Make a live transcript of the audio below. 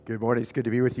Good morning. It's good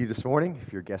to be with you this morning.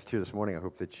 If you're a guest here this morning, I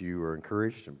hope that you are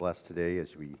encouraged and blessed today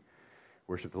as we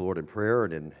worship the Lord in prayer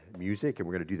and in music. And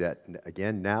we're going to do that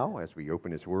again now as we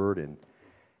open His Word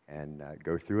and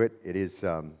go through it. It is,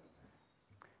 in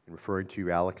referring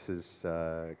to Alex's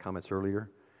comments earlier,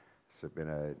 it's been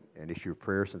an issue of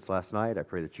prayer since last night. I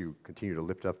pray that you continue to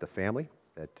lift up the family,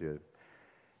 that,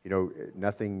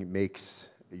 nothing makes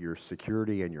your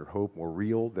security and your hope more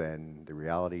real than the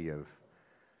reality of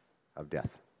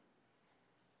death.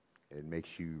 It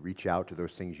makes you reach out to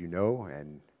those things you know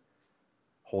and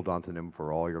hold on to them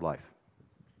for all your life.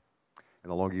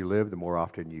 And the longer you live, the more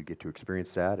often you get to experience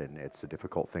that, and it's a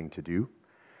difficult thing to do.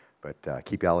 But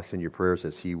keep Alex in your prayers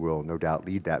as he will no doubt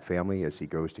lead that family as he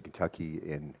goes to Kentucky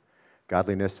in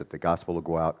godliness, that the gospel will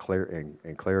go out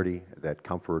in clarity, that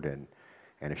comfort and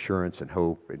assurance and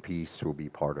hope and peace will be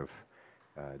part of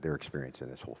their experience in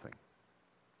this whole thing.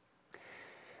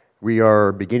 We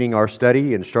are beginning our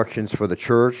study, Instructions for the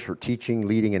Church, for Teaching,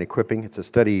 Leading, and Equipping. It's a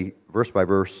study, verse by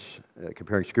verse,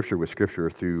 comparing Scripture with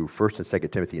Scripture through 1 and 2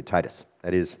 Timothy and Titus.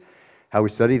 That is how we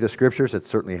study the Scriptures. It's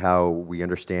certainly how we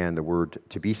understand the Word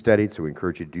to be studied, so we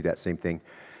encourage you to do that same thing.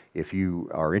 If you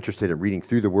are interested in reading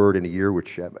through the Word in a year,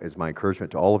 which is my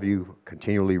encouragement to all of you,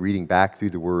 continually reading back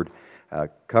through the Word,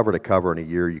 cover to cover in a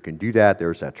year, you can do that.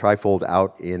 There's a trifold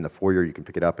out in the foyer. You can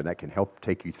pick it up, and that can help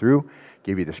take you through,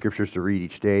 give you the scriptures to read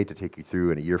each day to take you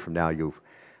through. And a year from now, you've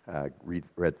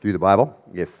read through the Bible.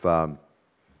 If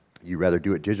you rather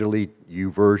do it digitally,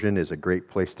 YouVersion is a great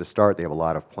place to start. They have a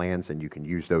lot of plans, and you can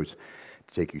use those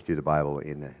to take you through the Bible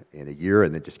in a year,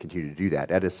 and then just continue to do that.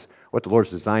 That is what the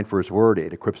Lord's designed for His Word.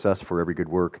 It equips us for every good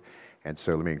work, and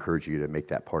so let me encourage you to make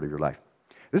that part of your life.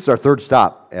 This is our third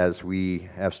stop as we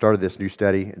have started this new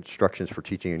study, Instructions for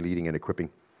Teaching and Leading and Equipping.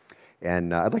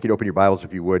 And I'd like you to open your Bibles,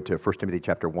 if you would, to 1 Timothy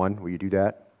chapter 1. Will you do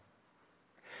that?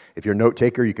 If you're a note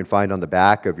taker, you can find on the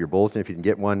back of your bulletin. If you can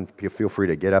get one, feel free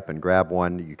to get up and grab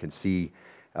one. You can see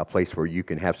a place where you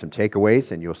can have some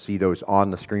takeaways, and you'll see those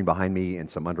on the screen behind me in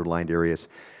some underlined areas.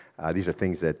 These are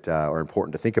things that are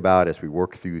important to think about as we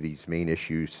work through these main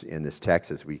issues in this text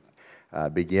as we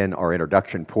begin our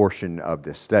introduction portion of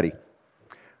this study.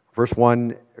 Verse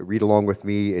 1, read along with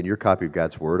me in your copy of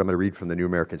God's Word. I'm going to read from the New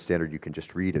American Standard. You can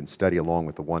just read and study along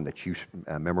with the one that you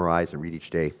memorize and read each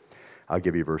day. I'll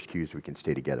give you verse cues. We can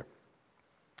stay together.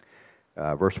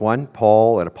 Verse 1,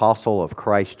 Paul, an apostle of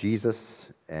Christ Jesus,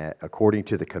 according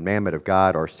to the commandment of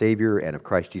God our Savior and of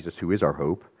Christ Jesus, who is our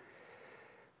hope.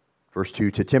 Verse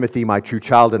 2, to Timothy, my true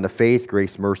child in the faith,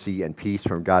 grace, mercy, and peace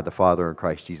from God the Father and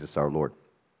Christ Jesus our Lord.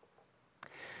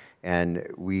 And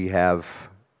we have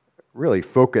really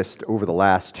focused over the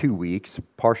last 2 weeks,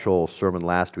 partial sermon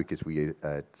last week as we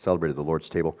celebrated the Lord's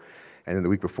table, and then the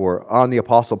week before on the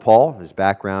Apostle Paul, his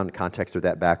background, context of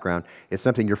that background. It's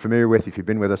something you're familiar with if you've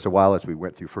been with us a while as we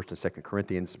went through 1 and 2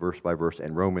 Corinthians verse by verse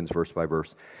and Romans verse by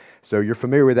verse. So you're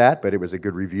familiar with that, but it was a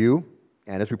good review.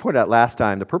 And as we pointed out last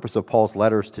time, the purpose of Paul's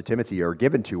letters to Timothy are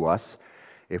given to us.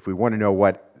 If we want to know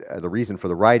what the reason for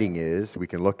the writing is, we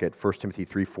can look at 1 Timothy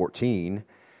 3:14.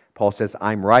 Paul says,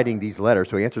 I'm writing these letters.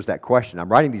 So he answers that question. I'm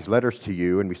writing these letters to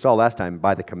you, and we saw last time,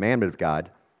 by the commandment of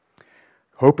God,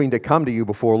 hoping to come to you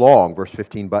before long. Verse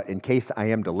 15, but in case I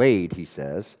am delayed, he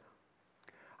says,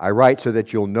 I write so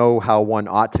that you'll know how one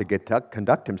ought to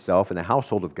conduct himself in the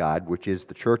household of God, which is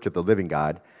the church of the living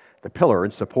God, the pillar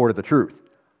and support of the truth.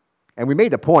 And we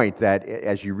made the point that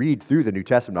as you read through the New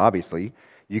Testament, obviously,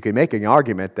 you can make an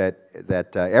argument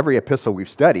that every epistle we've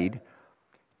studied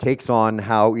takes on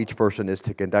how each person is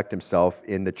to conduct himself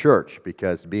in the church,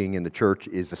 because being in the church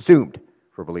is assumed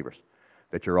for believers.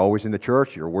 That you're always in the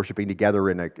church, you're worshiping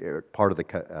together in a part of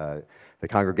the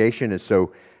congregation, and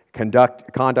so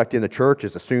conduct in the church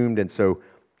is assumed, and so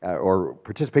or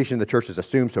participation in the church is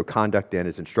assumed, so conduct then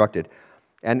is instructed.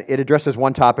 And it addresses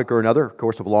one topic or another, of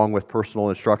course, along with personal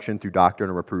instruction through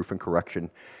doctrine and reproof and correction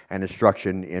and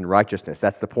instruction in righteousness.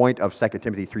 That's the point of 2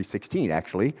 Timothy 3:16,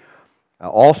 actually.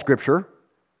 All Scripture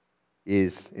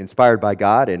is inspired by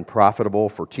God and profitable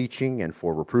for teaching and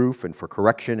for reproof and for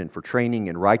correction and for training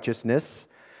in righteousness,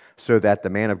 so that the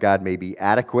man of God may be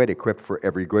adequate, equipped for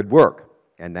every good work.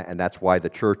 And that's why the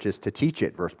church is to teach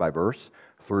it verse by verse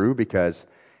through, because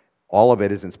all of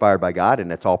it is inspired by God,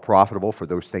 and it's all profitable for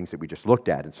those things that we just looked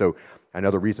at. And so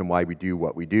another reason why we do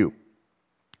what we do.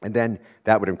 And then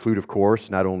that would include, of course,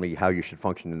 not only how you should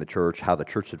function in the church, how the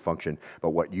church should function,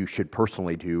 but what you should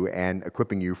personally do and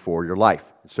equipping you for your life.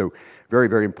 So very,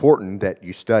 very important that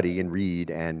you study and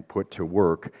read and put to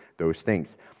work those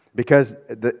things. Because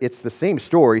it's the same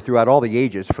story throughout all the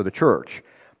ages for the church.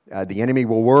 The enemy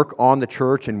will work on the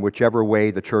church in whichever way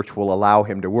the church will allow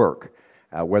him to work,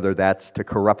 whether that's to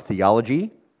corrupt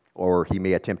theology, or he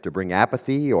may attempt to bring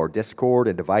apathy or discord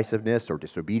and divisiveness or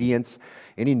disobedience.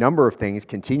 Any number of things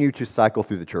continue to cycle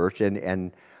through the church,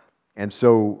 and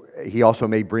so he also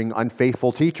may bring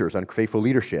unfaithful teachers, unfaithful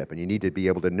leadership, and you need to be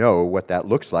able to know what that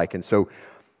looks like. And so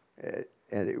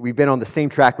we've been on the same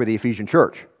track with the Ephesian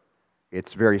church.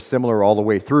 It's very similar all the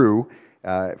way through.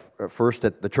 First,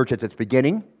 at the church at its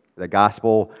beginning, the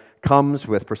gospel comes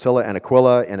with Priscilla and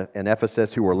Aquila in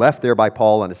Ephesus, who were left there by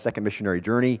Paul on his second missionary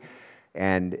journey.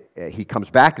 And he comes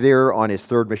back there on his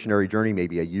third missionary journey,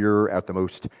 maybe a year, at the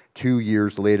most 2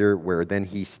 years later, where then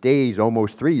he stays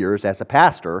almost 3 years as a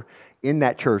pastor in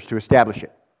that church to establish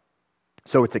it.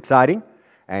 So it's exciting,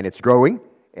 and it's growing,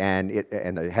 and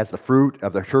it has the fruit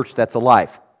of the church that's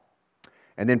alive.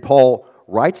 And then Paul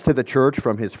writes to the church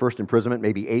from his first imprisonment,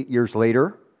 maybe 8 years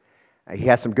later. He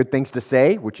has some good things to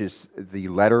say, which is the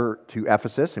letter to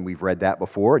Ephesus, and we've read that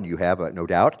before, and you have, no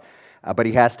doubt. But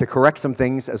he has to correct some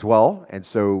things as well, and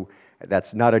so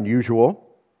that's not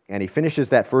unusual. And he finishes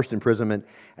that first imprisonment,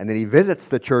 and then he visits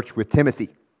the church with Timothy.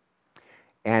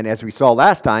 And as we saw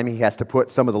last time, he has to put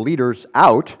some of the leaders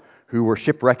out who were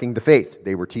shipwrecking the faith.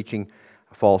 They were teaching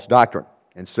false doctrine.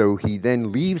 And so he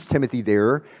then leaves Timothy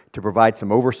there to provide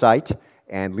some oversight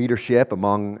and leadership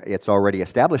among its already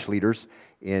established leaders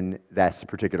in that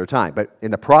particular time. But in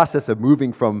the process of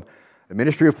moving from the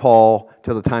ministry of Paul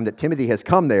till the time that Timothy has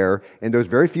come there, in those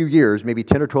very few years, maybe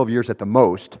 10 or 12 years at the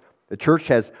most, the church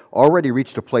has already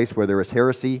reached a place where there is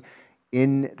heresy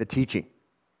in the teaching.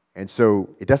 And so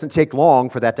it doesn't take long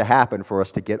for that to happen, for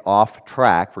us to get off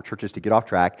track, for churches to get off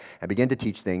track and begin to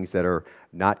teach things that are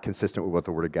not consistent with what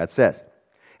the Word of God says.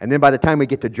 And then by the time we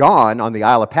get to John on the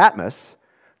Isle of Patmos,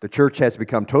 the church has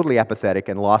become totally apathetic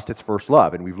and lost its first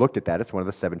love. And we've looked at that. It's one of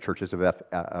the 7 churches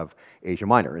of Asia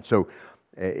Minor. And so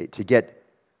to get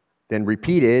then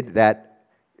repeated, that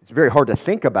it's very hard to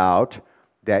think about,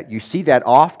 that you see that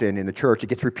often in the church. It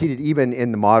gets repeated even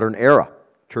in the modern era.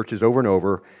 Churches over and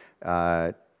over,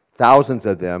 thousands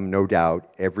of them, no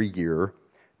doubt, every year,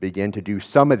 begin to do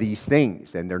some of these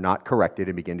things, and they're not corrected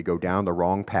and begin to go down the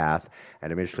wrong path,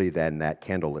 and eventually then that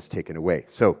candle is taken away.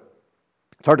 So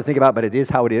it's hard to think about, but it is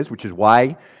how it is, which is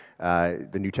why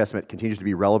the New Testament continues to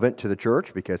be relevant to the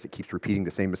church, because it keeps repeating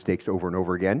the same mistakes over and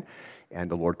over again, and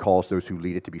the Lord calls those who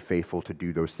lead it to be faithful to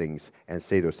do those things and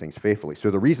say those things faithfully. So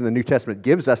the reason the New Testament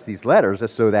gives us these letters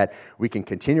is so that we can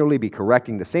continually be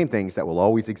correcting the same things that will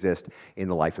always exist in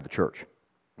the life of the church.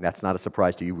 And that's not a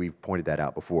surprise to you. We've pointed that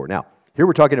out before. Now, here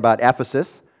we're talking about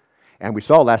Ephesus, and we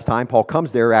saw last time Paul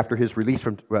comes there after his release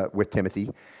from with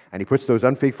Timothy, and he puts those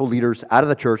unfaithful leaders out of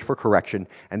the church for correction,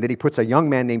 and then he puts a young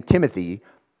man named Timothy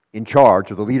in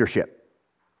charge of the leadership.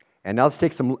 And now let's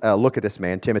take some look at this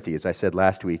man, Timothy. As I said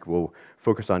last week, we'll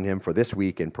focus on him for this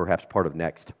week and perhaps part of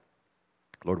next,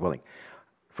 Lord willing.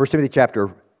 1 Timothy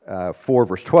chapter 4,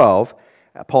 verse 12,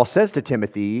 Paul says to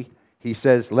Timothy, he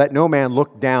says, "Let no man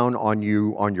look down on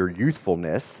you on your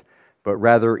youthfulness, but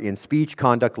rather in speech,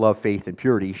 conduct, love, faith, and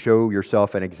purity, show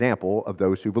yourself an example of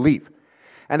those who believe."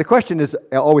 And the question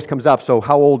always comes up, so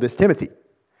how old is Timothy?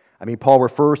 I mean, Paul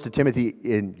refers to Timothy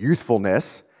in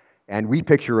youthfulness, and we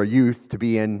picture a youth to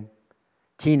be in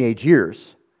teenage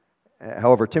years.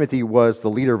 However, Timothy was the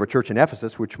leader of a church in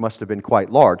Ephesus, which must have been quite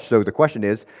large. So the question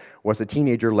is, was a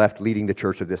teenager left leading the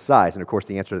church of this size? And of course,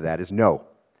 the answer to that is no.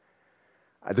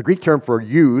 The Greek term for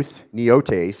youth,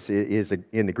 neotes, is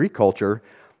in the Greek culture,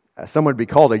 someone would be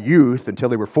called a youth until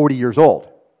they were 40 years old.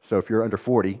 So if you're under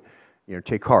 40,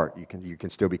 take heart. You can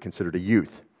still be considered a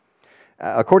youth.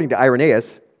 According to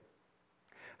Irenaeus,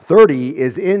 30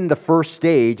 is in the first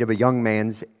stage of a young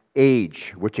man's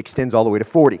age, which extends all the way to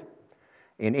 40.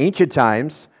 In ancient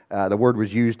times, the word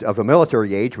was used of a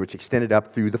military age, which extended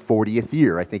up through the 40th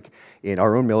year. I think in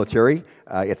our own military,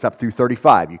 it's up through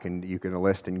 35. You can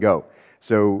enlist and go.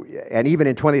 So, and even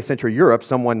in 20th century Europe,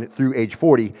 someone through age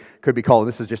 40 could be called,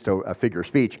 and this is just a figure of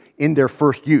speech, in their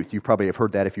first youth. You probably have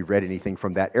heard that if you've read anything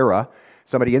from that era.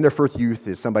 Somebody in their first youth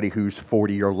is somebody who's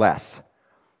 40 or less.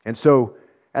 And so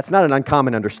that's not an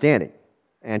uncommon understanding.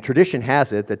 And tradition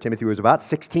has it that Timothy was about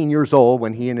 16 years old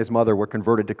when he and his mother were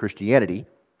converted to Christianity.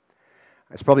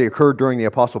 It's probably occurred during the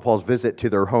Apostle Paul's visit to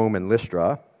their home in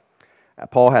Lystra.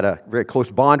 Paul had a very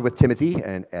close bond with Timothy,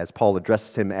 and as Paul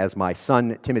addresses him as my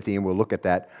son Timothy, and we'll look at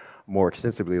that more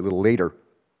extensively a little later.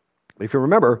 But if you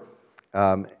remember,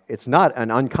 it's not an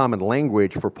uncommon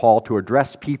language for Paul to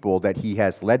address people that he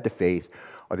has led to faith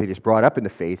or that he's brought up in the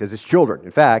faith as his children.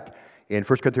 In fact, in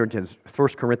 1 Corinthians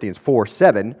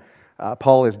 4:7,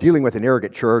 Paul is dealing with an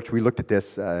arrogant church. We looked at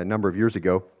this a number of years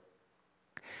ago.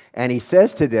 And he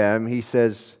says to them,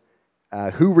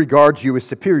 who regards you as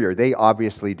superior? They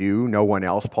obviously do, no one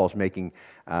else. Paul's making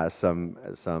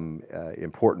some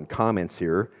important comments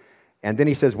here. And then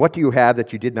he says, what do you have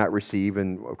that you did not receive?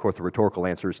 And of course the rhetorical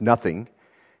answer is nothing.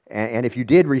 And if you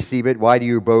did receive it, why do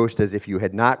you boast as if you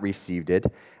had not received it?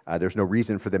 There's no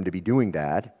reason for them to be doing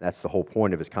that. That's the whole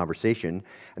point of his conversation.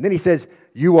 And then he says,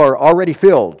 you are already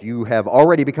filled. You have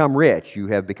already become rich. You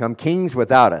have become kings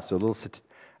without us. So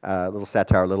a little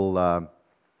satire, a little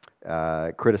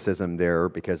criticism there,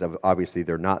 because obviously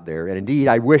they're not there. And indeed,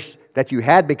 I wish that you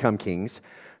had become kings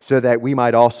so that we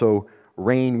might also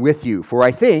reign with you. For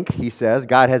I think, he says,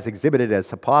 God has exhibited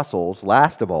as apostles,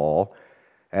 last of all,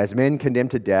 as men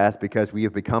condemned to death, because we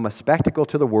have become a spectacle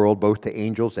to the world, both to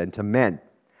angels and to men.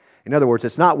 In other words,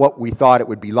 it's not what we thought it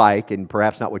would be like, and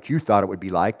perhaps not what you thought it would be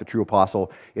like. The true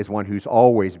apostle is one who's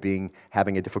always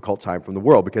having a difficult time from the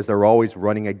world, because they're always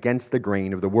running against the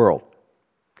grain of the world.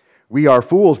 We are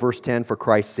fools, verse 10, for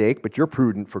Christ's sake, but you're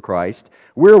prudent for Christ.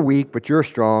 We're weak, but you're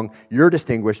strong. You're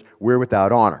distinguished. We're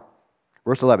without honor.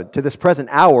 Verse 11, to this present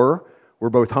hour, we're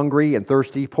both hungry and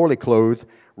thirsty, poorly clothed,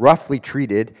 roughly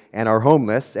treated, and are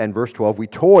homeless. And verse 12, we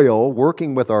toil,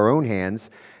 working with our own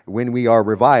hands. When we are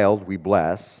reviled, we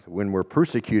bless. When we're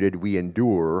persecuted, we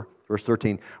endure. Verse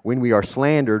 13, when we are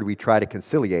slandered, we try to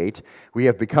conciliate. We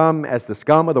have become as the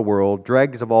scum of the world,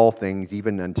 dregs of all things,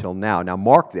 even until now. Now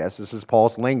mark this. This is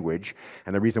Paul's language,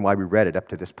 and the reason why we read it up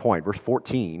to this point. Verse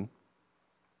 14,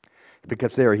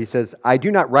 because there he says, I do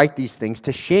not write these things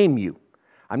to shame you.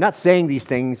 I'm not saying these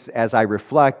things as I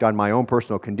reflect on my own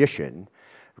personal condition.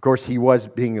 Of course, he was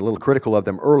being a little critical of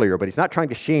them earlier, but he's not trying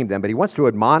to shame them, but he wants to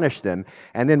admonish them.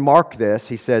 And then mark this,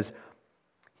 he says,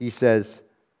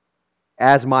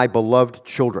 as my beloved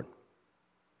children.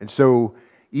 And so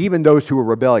even those who were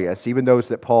rebellious, even those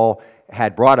that Paul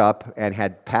had brought up and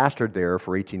had pastored there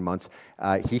for 18 months,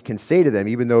 he can say to them,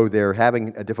 even though they're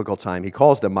having a difficult time, he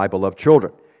calls them my beloved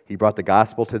children. He brought the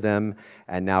gospel to them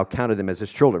and now counted them as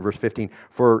his children. Verse 15,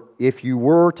 for if you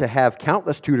were to have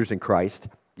countless tutors in Christ,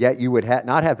 yet you would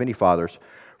not have many fathers,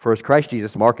 for as Christ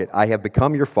Jesus, mark it, I have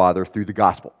become your father through the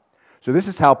gospel. So this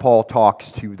is how Paul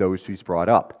talks to those he's brought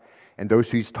up, and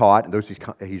those he's taught, and those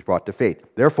he's brought to faith.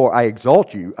 Therefore, I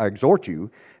exhort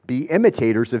you, be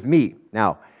imitators of me.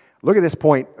 Now, look at this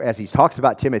point as he talks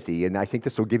about Timothy, and I think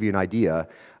this will give you an idea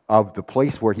of the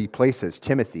place where he places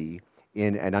Timothy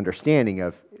in an understanding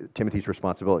of Timothy's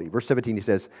responsibility. Verse 17, he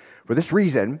says, for this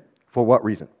reason, for what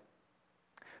reason?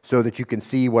 So that you can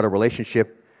see what a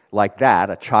relationship like that,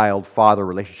 a child-father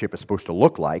relationship, is supposed to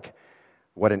look like,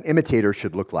 what an imitator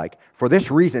should look like. For this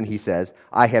reason, he says,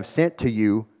 I have sent to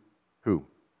you, who?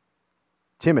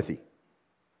 Timothy,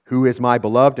 who is my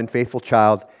beloved and faithful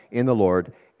child in the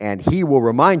Lord, and he will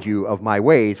remind you of my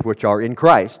ways which are in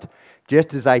Christ,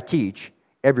 just as I teach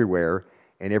everywhere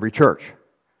in every church.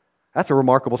 That's a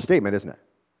remarkable statement, isn't it?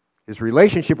 His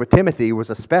relationship with Timothy was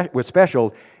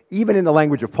special even in the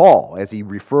language of Paul, as he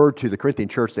referred to the Corinthian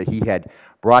church that he had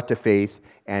brought to faith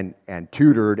and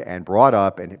tutored and brought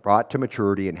up and brought to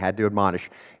maturity and had to admonish.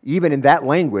 Even in that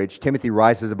language, Timothy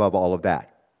rises above all of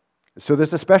that. So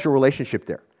there's a special relationship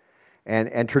there.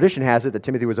 And tradition has it that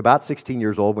Timothy was about 16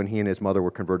 years old when he and his mother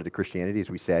were converted to Christianity, as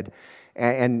we said.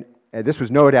 And this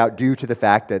was no doubt due to the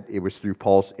fact that it was through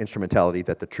Paul's instrumentality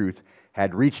that the truth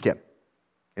had reached him.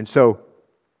 And so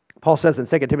Paul says in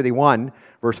 2 Timothy 1,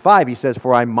 verse 5, he says,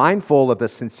 for I'm mindful of the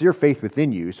sincere faith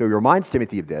within you. So he reminds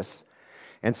Timothy of this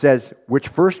and says, which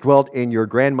first dwelt in your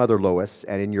grandmother Lois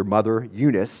and in your mother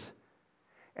Eunice,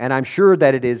 and I'm sure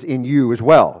that it is in you as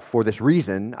well. For this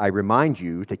reason, I remind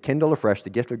you to kindle afresh the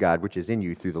gift of God which is in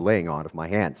you through the laying on of my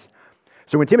hands.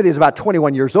 So when Timothy is about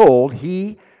 21 years old,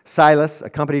 Silas,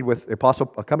 accompanied the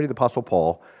Apostle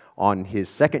Paul on his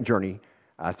second journey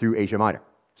through Asia Minor.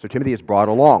 So Timothy is brought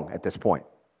along at this point.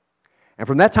 And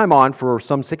from that time on, for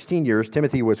some 16 years,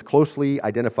 Timothy was closely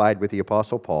identified with the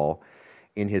Apostle Paul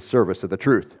in his service of the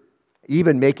truth,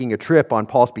 even making a trip on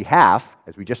Paul's behalf,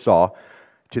 as we just saw,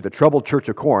 to the troubled church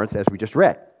of Corinth, as we just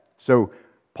read. So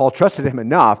Paul trusted him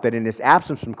enough that in his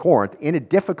absence from Corinth, in a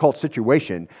difficult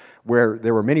situation where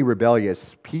there were many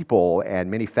rebellious people and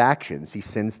many factions, he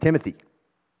sends Timothy.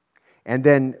 And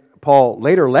then Paul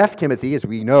later left Timothy, as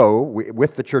we know,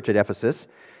 with the church at Ephesus,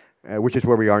 which is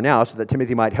where we are now, so that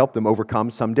Timothy might help them overcome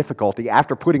some difficulty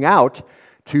after putting out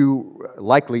two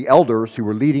likely elders who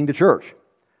were leading the church.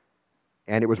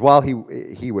 And it was while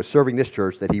he was serving this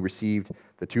church that he received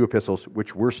the two epistles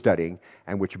which we're studying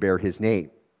and which bear his name.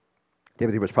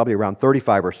 Timothy was probably around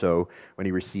 35 or so when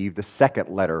he received the second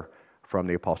letter from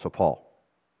the Apostle Paul.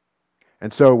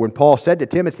 And so when Paul said to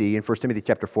Timothy in 1 Timothy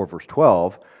chapter 4, verse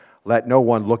 12, let no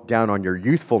one look down on your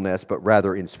youthfulness, but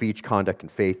rather in speech, conduct,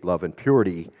 and faith, love, and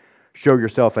purity, show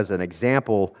yourself as an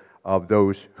example of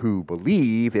those who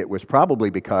believe, it was probably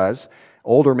because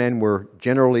older men were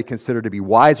generally considered to be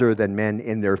wiser than men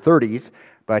in their 30s,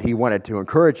 but he wanted to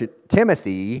encourage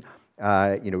Timothy,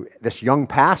 this young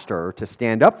pastor, to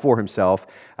stand up for himself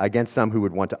against some who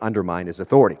would want to undermine his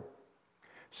authority.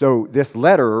 So this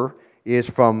letter is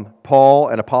from Paul,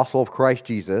 an apostle of Christ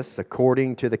Jesus,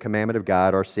 according to the commandment of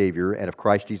God, our Savior, and of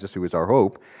Christ Jesus, who is our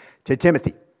hope, to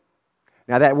Timothy.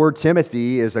 Now that word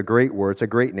Timothy is a great word. It's a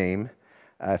great name.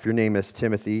 If your name is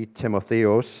Timothy,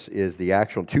 Timotheos is the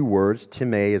actual two words.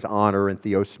 Time is honor and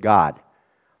theos, God.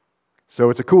 So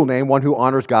it's a cool name, one who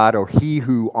honors God, or he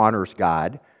who honors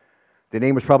God. The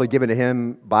name was probably given to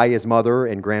him by his mother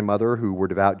and grandmother, who were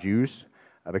devout Jews,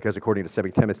 because according to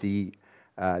 2 Timothy,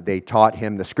 they taught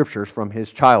him the Scriptures from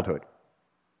his childhood.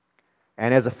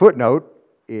 And as a footnote,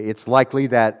 it's likely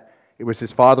that it was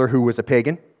his father who was a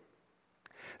pagan.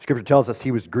 Scripture tells us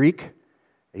he was Greek.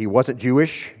 He wasn't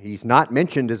Jewish. He's not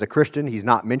mentioned as a Christian. He's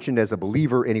not mentioned as a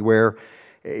believer anywhere.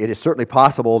 It is certainly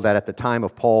possible that at the time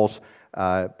of Paul's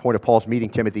meeting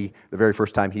Timothy, the very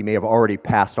first time, he may have already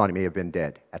passed on. He may have been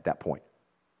dead at that point.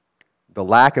 The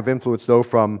lack of influence, though,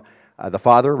 from the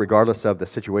father, regardless of the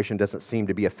situation, doesn't seem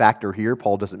to be a factor here.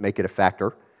 Paul doesn't make it a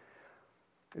factor.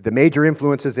 The major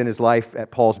influences in his life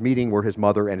at Paul's meeting were his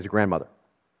mother and his grandmother.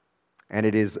 And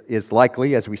it is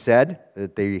likely, as we said,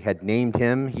 that they had named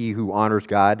him, he who honors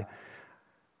God,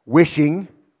 wishing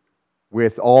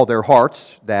with all their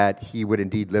hearts that he would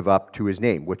indeed live up to his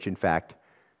name, which in fact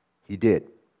he did.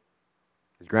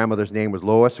 His grandmother's name was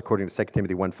Lois, according to 2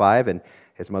 Timothy 1:5, and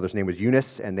his mother's name was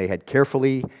Eunice, and they had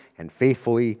carefully and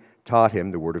faithfully taught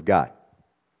him the Word of God.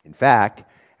 In fact,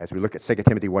 as we look at 2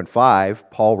 Timothy 1:5,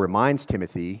 Paul reminds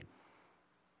Timothy,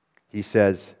 he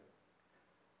says,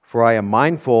 "For I am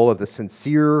mindful of the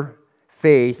sincere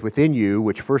faith within you,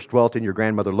 which first dwelt in your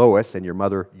grandmother Lois and your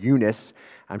mother Eunice.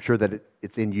 I'm sure that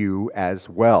it's in you as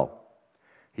well."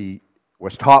 He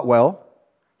was taught well.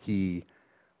 It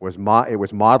was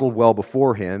modeled well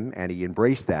before him, and he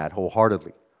embraced that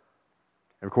wholeheartedly.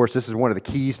 And of course, this is one of the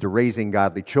keys to raising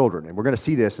godly children. And we're going to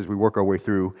see this as we work our way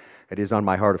through. It is on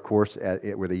my heart, of course,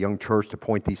 with a young church to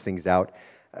point these things out.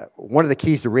 One of the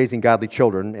keys to raising godly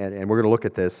children, and we're going to look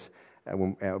at this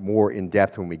more in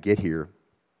depth when we get here.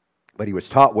 But he was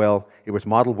taught well, it was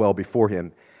modeled well before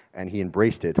him, and he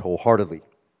embraced it wholeheartedly.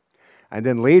 And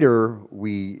then later,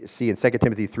 we see in 2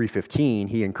 Timothy 3:15,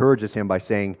 he encourages him by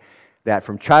saying that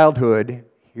from childhood,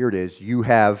 here it is, you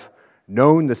have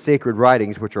known the sacred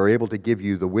writings which are able to give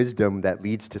you the wisdom that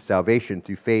leads to salvation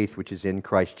through faith which is in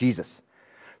Christ Jesus.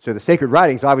 So the sacred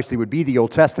writings obviously would be the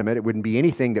Old Testament. It wouldn't be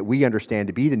anything that we understand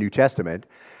to be the New Testament.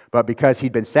 But because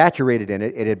he'd been saturated in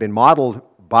it, it had been modeled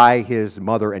by his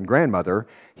mother and grandmother,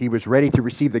 he was ready to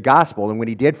receive the gospel. And when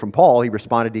he did from Paul, he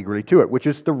responded eagerly to it, which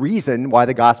is the reason why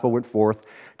the gospel went forth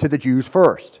to the Jews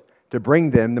first, to bring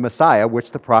them the Messiah,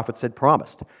 which the prophets had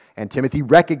promised. And Timothy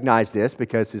recognized this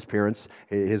because his parents,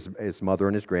 his mother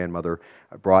and his grandmother,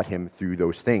 brought him through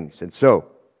those things. And so,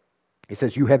 he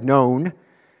says, you have known,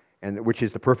 and which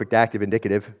is the perfect active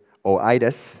indicative,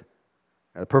 oides,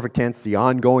 the perfect tense, the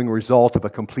ongoing result of a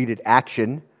completed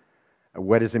action.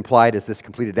 What is implied as this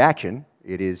completed action?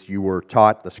 It is you were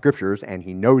taught the Scriptures, and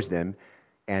he knows them,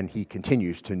 and he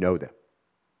continues to know them.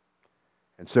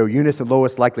 And so Eunice and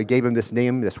Lois likely gave him this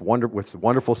name, with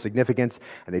wonderful significance,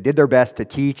 and they did their best to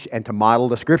teach and to model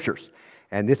the Scriptures.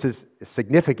 And this is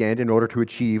significant in order to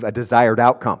achieve a desired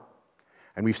outcome.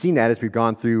 And we've seen that as we've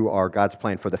gone through our God's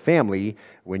plan for the family,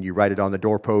 when you write it on the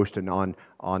doorpost and on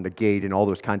the gate and all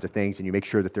those kinds of things, and you make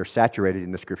sure that they're saturated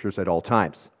in the Scriptures at all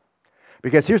times.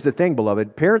 Because here's the thing,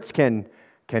 beloved, parents can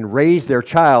raise their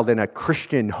child in a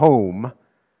Christian home,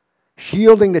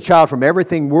 shielding the child from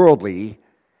everything worldly,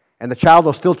 and the child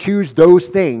will still choose those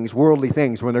things, worldly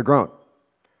things, when they're grown.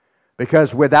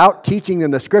 Because without teaching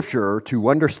them the Scripture to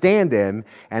understand them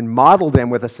and model them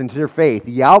with a sincere faith,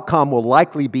 the outcome will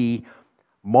likely be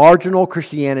marginal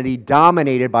Christianity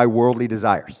dominated by worldly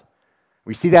desires.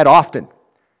 We see that often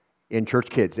in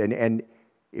church kids. And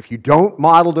if you don't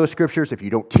model those Scriptures, if you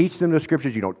don't teach them those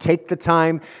Scriptures, you don't take the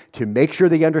time to make sure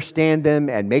they understand them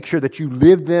and make sure that you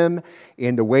live them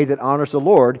in the way that honors the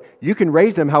Lord, you can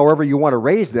raise them however you want to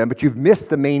raise them, but you've missed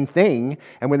the main thing.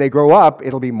 And when they grow up,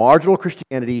 it'll be marginal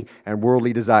Christianity and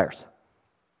worldly desires.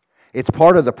 It's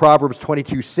part of the Proverbs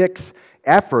 22:6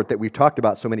 effort that we've talked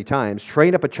about so many times.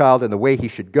 Train up a child in the way he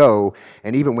should go,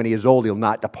 and even when he is old, he'll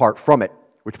not depart from it,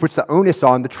 which puts the onus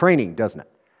on the training, doesn't it?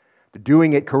 To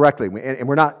doing it correctly. And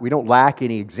we don't lack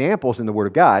any examples in the Word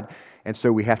of God, and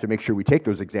so we have to make sure we take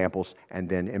those examples and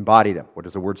then embody them. What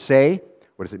does the Word say?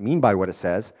 What does it mean by what it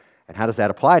says? And how does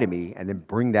that apply to me? And then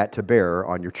bring that to bear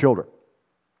on your children.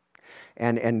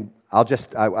 And I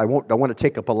don't want to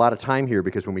take up a lot of time here,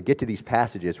 because when we get to these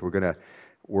passages, we're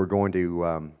going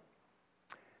to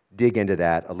dig into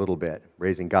that a little bit,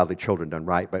 raising godly children done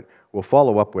right, but we'll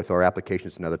follow up with our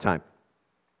applications another time.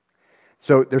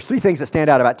 So there's three things that stand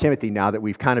out about Timothy now that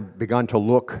we've kind of begun to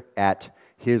look at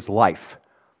his life.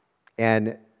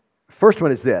 And first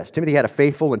one is this: Timothy had a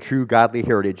faithful and true godly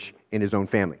heritage in his own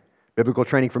family. Biblical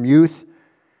training from youth.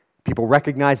 People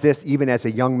recognize this even as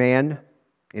a young man.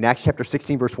 In Acts chapter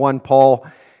 16, verse 1, Paul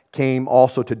came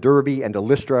also to Derbe and to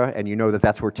Lystra, and you know that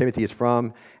that's where Timothy is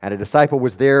from. And a disciple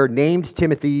was there named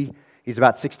Timothy. He's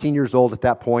about 16 years old at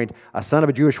that point, a son of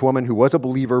a Jewish woman who was a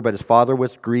believer, but his father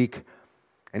was Greek.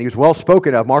 And he was well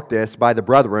spoken of, mark this, by the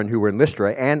brethren who were in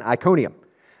Lystra and Iconium.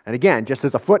 And again, just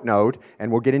as a footnote, and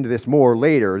we'll get into this more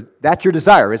later, that's your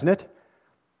desire, isn't it?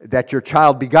 That your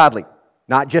child be godly.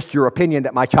 Not just your opinion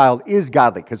that my child is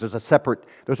godly, because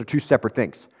those are two separate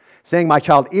things. Saying my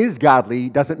child is godly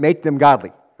doesn't make them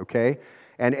godly, okay?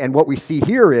 And what we see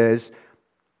here is,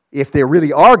 if they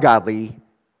really are godly,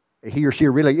 he or she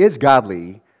really is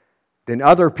godly, then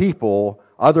other people,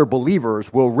 other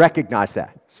believers will recognize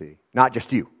that, see, not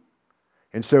just you.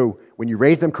 And so when you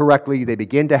raise them correctly, they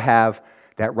begin to have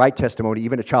that right testimony.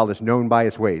 Even a child is known by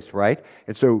his ways, right?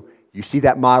 And so you see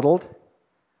that modeled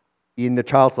in the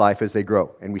child's life as they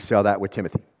grow, and we saw that with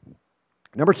Timothy.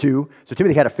 Number two, so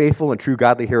Timothy had a faithful and true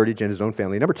godly heritage in his own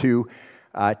family. Number two,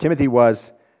 Timothy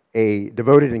was a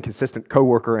devoted and consistent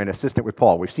co-worker and assistant with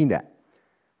Paul. We've seen that.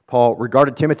 Paul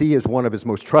regarded Timothy as one of his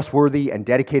most trustworthy and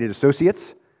dedicated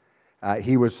associates.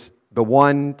 He was the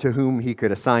one to whom he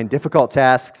could assign difficult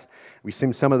tasks. We've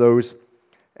seen some of those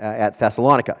at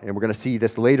Thessalonica, and we're going to see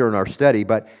this later in our study.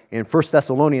 But in 1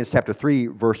 Thessalonians chapter 3,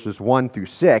 verses 1 through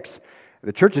 6,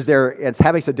 the church is there, and it's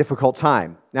having a difficult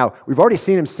time. Now, we've already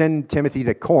seen him send Timothy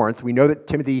to Corinth. We know that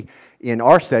Timothy, in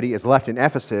our study, is left in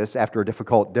Ephesus after a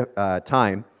difficult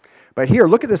time. But here,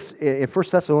 look at this in 1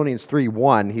 Thessalonians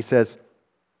 3:1. He says,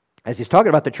 as he's talking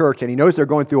about the church, and he knows they're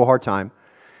going through a hard time,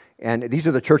 and these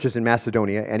are the churches in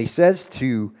Macedonia, and he says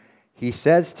to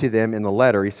them in the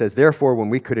letter, he says, therefore, when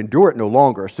we could endure it no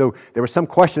longer. So there was some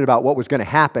question about what was going to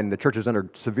happen. The church was under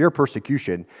severe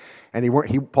persecution,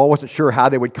 and Paul wasn't sure how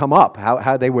they would come up,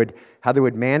 how they would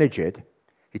manage it.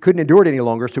 He couldn't endure it any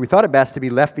longer, so we thought it best to be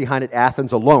left behind at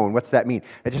Athens alone. What's that mean?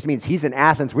 That just means he's in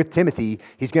Athens with Timothy.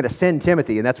 He's going to send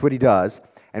Timothy, and that's what he does.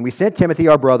 And we sent Timothy,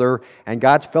 our brother, and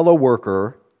God's fellow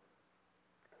worker,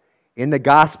 in the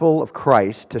gospel of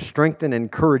Christ to strengthen and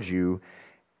encourage you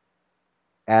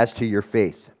as to your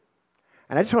faith.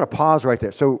 And I just want to pause right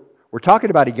there. So we're talking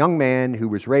about a young man who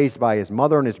was raised by his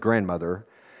mother and his grandmother,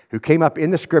 who came up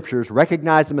in the Scriptures,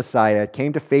 recognized the Messiah,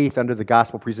 came to faith under the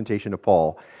gospel presentation of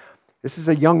Paul. This is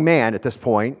a young man at this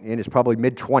point, in his probably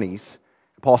mid-20s.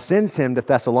 Paul sends him to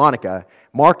Thessalonica,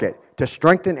 mark it, to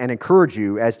strengthen and encourage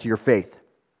you as to your faith.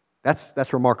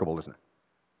 That's remarkable, isn't it?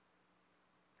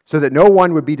 So that no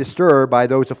one would be disturbed by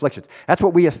those afflictions. That's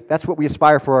what we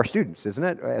aspire for our students, isn't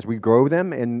it? As we grow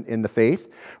them in the faith,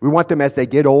 we want them as they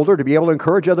get older to be able to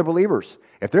encourage other believers.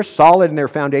 If they're solid in their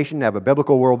foundation, have a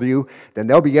biblical worldview, then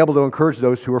they'll be able to encourage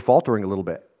those who are faltering a little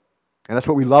bit. And that's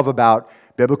what we love about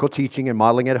biblical teaching and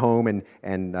modeling at home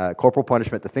and corporal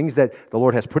punishment, the things that the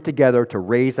Lord has put together to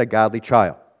raise a godly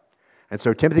child. And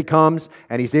so Timothy comes,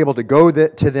 and he's able to go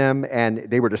to them, and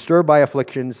they were disturbed by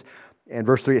afflictions. And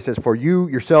verse 3, it says, for you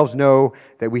yourselves know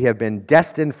that we have been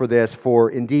destined for this,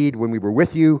 for indeed, when we were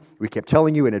with you, we kept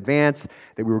telling you in advance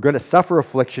that we were going to suffer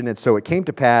affliction, and so it came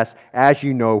to pass, as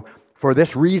you know. For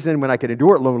this reason, when I could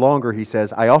endure it no longer, he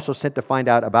says, I also sent to find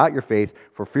out about your faith,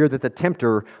 for fear that the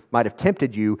tempter might have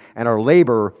tempted you, and our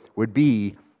labor would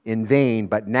be in vain.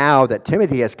 But now that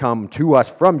Timothy has come to us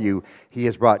from you, he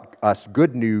has brought us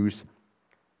good news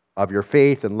of your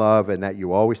faith and love, and that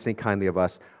you always think kindly of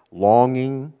us,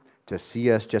 longing to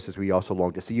see us just as we also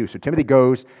long to see you. So Timothy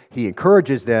goes, he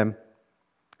encourages them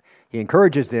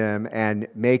and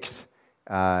makes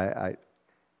a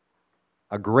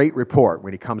great report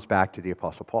when he comes back to the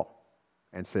Apostle Paul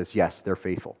and says, yes, they're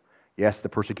faithful. Yes, the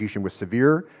persecution was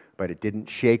severe, but it didn't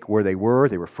shake where they were.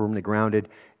 They were firmly grounded,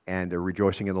 and they're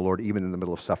rejoicing in the Lord even in the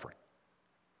middle of suffering.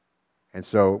 And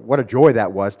so what a joy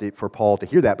that was for Paul to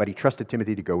hear that, but he trusted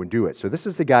Timothy to go and do it. So this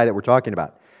is the guy that we're talking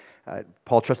about.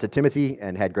 Paul trusted Timothy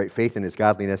and had great faith in his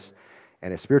godliness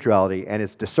and his spirituality and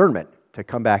his discernment to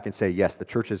come back and say, yes, the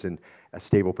church is in a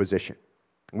stable position.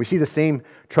 And we see the same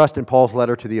trust in Paul's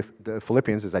letter to the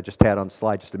Philippians, as I just had on the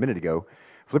slide just a minute ago.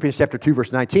 Philippians chapter 2,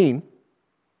 verse 19,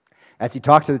 as he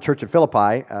talked to the church of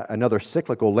Philippi, another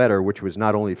cyclical letter, which was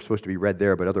not only supposed to be read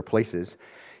there, but other places,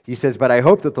 He says, but I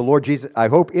hope in the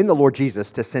Lord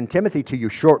Jesus to send Timothy to you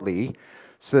shortly,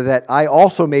 so that I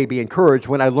also may be encouraged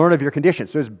when I learn of your condition.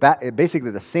 So it's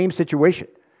basically the same situation.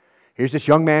 Here's this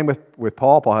young man with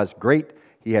Paul. Paul has great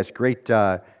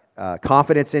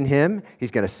confidence in him. He's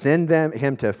going to send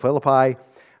him to Philippi.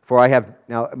 For I have,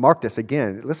 now mark this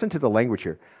again, listen to the language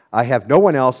here. I have no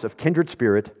one else of kindred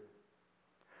spirit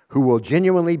who will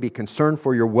genuinely be concerned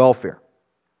for your welfare.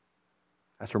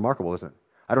 That's remarkable, isn't it?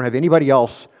 I don't have anybody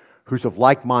else who's of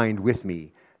like mind with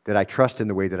me that I trust in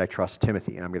the way that I trust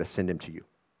Timothy, and I'm going to send him to you.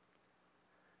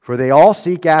 For they all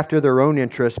seek after their own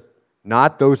interests,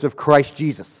 not those of Christ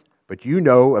Jesus. But you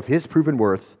know of his proven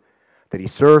worth, that he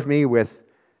served me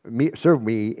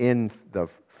in the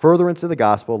furtherance of the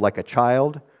gospel like a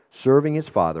child serving his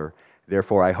father.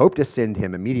 Therefore, I hope to send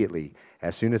him immediately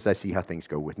as soon as I see how things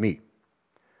go with me.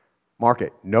 Mark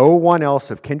it. No one else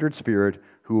of kindred spirit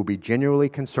who will be genuinely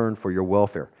concerned for your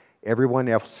welfare. Everyone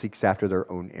else seeks after their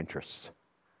own interests.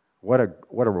 What a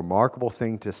remarkable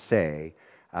thing to say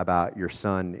about your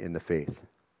son in the faith.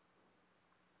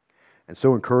 And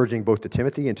so encouraging both to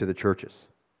Timothy and to the churches.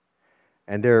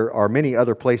 And there are many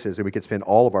other places that we could spend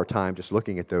all of our time just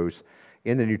looking at those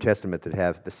in the New Testament that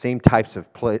have the same types of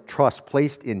trust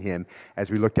placed in him as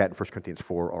we looked at in 1 Corinthians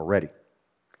 4 already.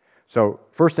 So,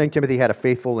 first thing, Timothy had a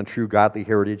faithful and true godly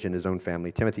heritage in his own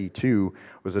family. Timothy, too,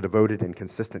 was a devoted and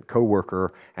consistent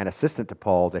co-worker and assistant to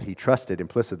Paul that he trusted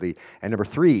implicitly. And number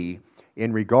 3,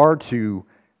 in regard to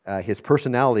his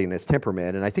personality and his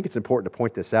temperament, and I think it's important to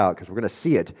point this out because we're going to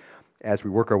see it as we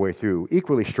work our way through,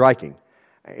 equally striking.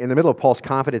 In the middle of Paul's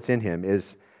confidence in him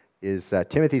is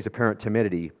Timothy's apparent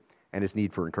timidity and his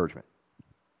need for encouragement.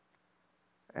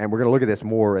 And we're going to look at this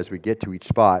more as we get to each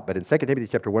spot. But in 2 Timothy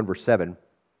chapter 1, verse 7,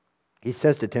 he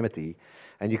says to Timothy,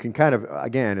 and you can kind of,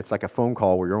 again, it's like a phone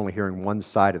call where you're only hearing one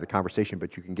side of the conversation,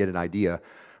 but you can get an idea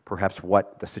perhaps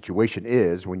what the situation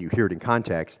is when you hear it in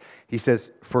context. He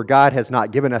says, for God has not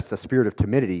given us the spirit of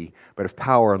timidity, but of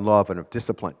power and love and of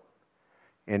discipline.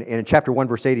 And in chapter 1,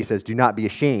 verse 8, he says, do not be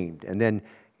ashamed. And then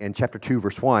in chapter 2,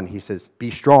 verse 1, he says,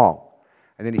 be strong.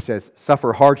 And then he says,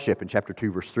 suffer hardship in chapter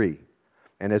 2, verse 3.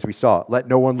 And as we saw, let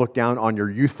no one look down on your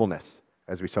youthfulness,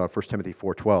 as we saw in 1 Timothy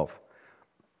 4:12.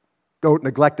 Don't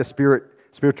neglect the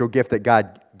spiritual gift that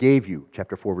God gave you,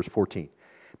 chapter 4, verse 14.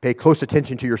 Pay close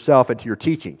attention to yourself and to your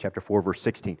teaching, chapter 4, verse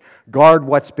 16. Guard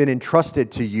what's been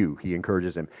entrusted to you, he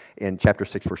encourages him, in chapter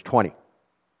 6, verse 20.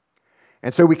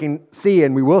 And so we can see,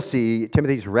 and we will see,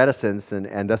 Timothy's reticence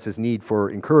and thus his need for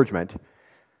encouragement.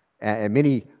 And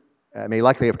many may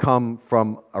likely have come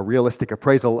from a realistic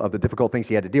appraisal of the difficult things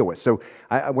he had to deal with. So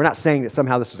we're not saying that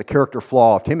somehow this is a character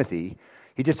flaw of Timothy.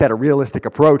 He just had a realistic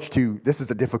approach to, this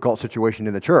is a difficult situation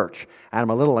in the church, and I'm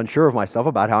a little unsure of myself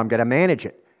about how I'm going to manage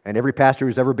it. And every pastor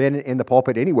who's ever been in the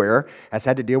pulpit anywhere has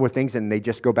had to deal with things, and they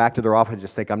just go back to their office and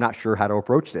just think, I'm not sure how to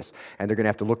approach this. And they're going to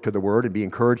have to look to the Word and be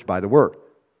encouraged by the Word.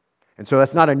 And so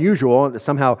that's not unusual.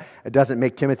 Somehow it doesn't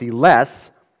make Timothy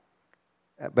less,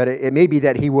 but it may be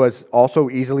that he was also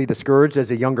easily discouraged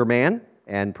as a younger man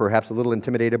and perhaps a little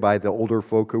intimidated by the older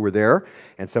folk who were there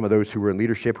and some of those who were in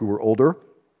leadership who were older.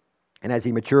 And as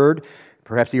he matured,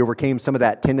 perhaps he overcame some of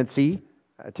that tendency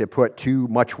to put too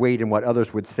much weight in what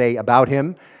others would say about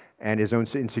him and his own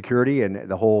insecurity, and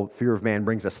the whole fear of man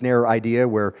brings a snare idea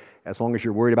where as long as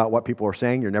you're worried about what people are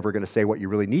saying, you're never going to say what you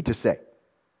really need to say.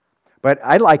 But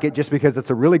I like it just because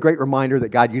it's a really great reminder that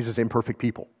God uses imperfect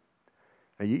people.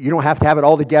 You don't have to have it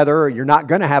all together. You're not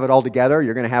going to have it all together.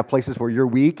 You're going to have places where you're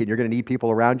weak, and you're going to need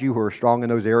people around you who are strong in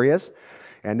those areas.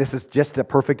 And this is just a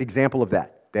perfect example of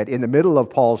that. That in the middle of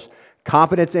Paul's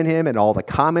confidence in him and all the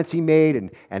comments he made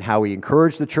and how he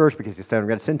encouraged the church, because he said, I'm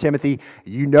going to send Timothy,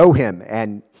 you know him,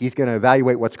 and he's going to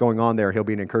evaluate what's going on there. He'll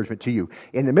be an encouragement to you.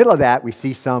 In the middle of that, we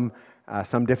see some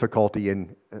difficulty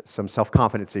and some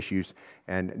self-confidence issues,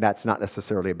 and that's not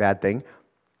necessarily a bad thing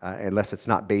unless it's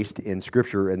not based in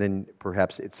Scripture, and then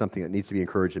perhaps it's something that needs to be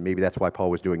encouraged, and maybe that's why Paul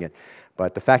was doing it.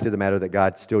 But the fact of the matter that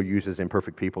God still uses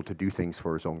imperfect people to do things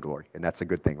for His own glory, and that's a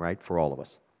good thing, right, for all of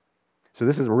us. So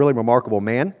this is a really remarkable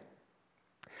man.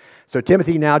 So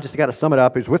Timothy now, just to kind of sum it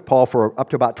up, is with Paul for up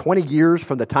to about 20 years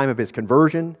from the time of his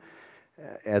conversion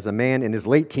as a man in his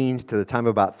late teens to the time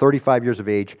of about 35 years of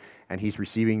age, and he's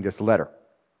receiving this letter.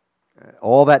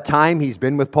 All that time he's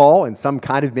been with Paul in some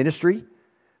kind of ministry,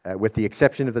 with the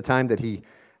exception of the time that he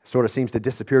sort of seems to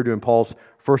disappear during Paul's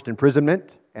first imprisonment,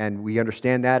 and we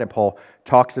understand that, and Paul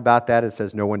talks about that and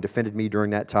says, no one defended me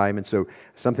during that time, and so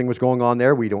something was going on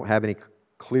there. We don't have any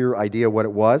clear idea what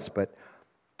it was, but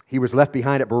he was left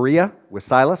behind at Berea with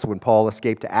Silas when Paul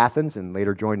escaped to Athens and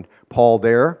later joined Paul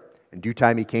there In due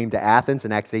time, he came to Athens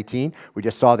in Acts 18. We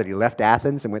just saw that he left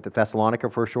Athens and went to Thessalonica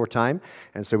for a short time,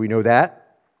 and so we know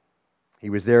that. He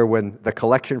was there when the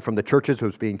collection from the churches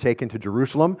was being taken to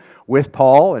Jerusalem with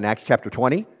Paul in Acts chapter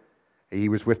 20. He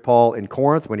was with Paul in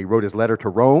Corinth when he wrote his letter to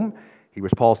Rome. He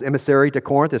was Paul's emissary to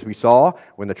Corinth, as we saw,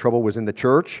 when the trouble was in the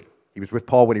church. He was with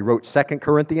Paul when he wrote 2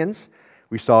 Corinthians.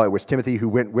 We saw it was Timothy who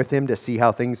went with him to see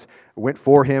how things went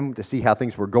for him, to see how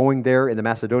things were going there in the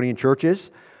Macedonian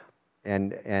churches.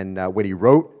 And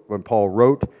when Paul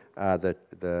wrote the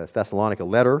Thessalonica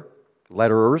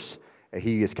letterers,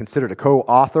 he is considered a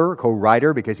co-author,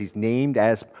 co-writer, because he's named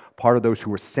as part of those who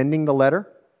were sending the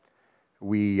letter.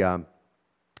 We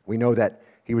know that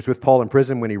he was with Paul in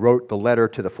prison when he wrote the letter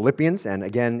to the Philippians, and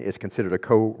again is considered a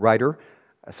co-writer.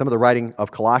 Some of the writing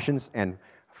of Colossians and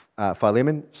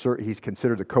Philemon, he's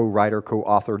considered a co-writer,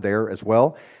 co-author there as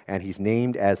well, and he's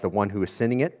named as the one who is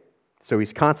sending it. So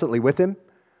he's constantly with him.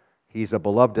 He's a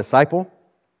beloved disciple.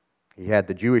 He had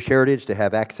the Jewish heritage to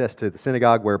have access to the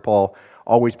synagogue where Paul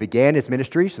always began his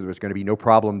ministry, so there was going to be no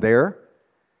problem there.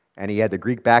 And he had the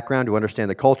Greek background to understand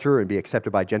the culture and be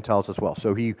accepted by Gentiles as well.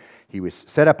 So he was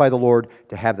set up by the Lord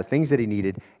to have the things that he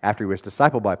needed after he was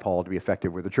discipled by Paul to be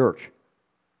effective with the church.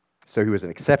 So he was an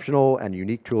exceptional and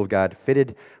unique tool of God,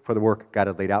 fitted for the work God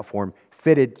had laid out for him,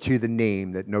 fitted to the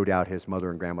name that no doubt his mother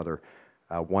and grandmother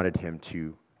wanted him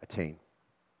to attain.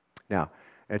 Now,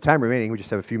 in the time remaining, we just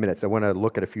have a few minutes. I want to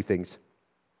look at a few things.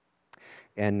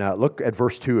 And look at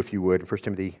verse 2, if you would, in 1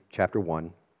 Timothy chapter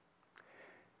 1.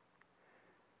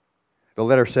 The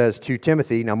letter says, to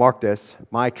Timothy, now mark this,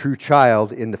 my true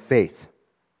child in the faith,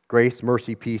 grace,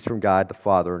 mercy, peace from God the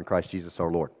Father and Christ Jesus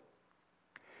our Lord.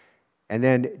 And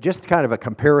then just kind of a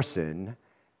comparison,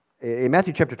 in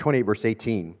Matthew chapter 28, verse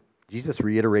 18, Jesus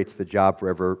reiterates the job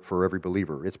for every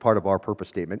believer. It's part of our purpose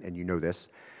statement, and you know this.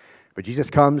 But Jesus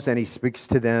comes and he speaks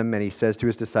to them and he says to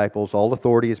his disciples, all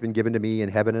authority has been given to me in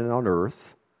heaven and on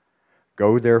earth.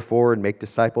 Go therefore and make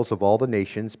disciples of all the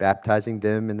nations, baptizing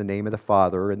them in the name of the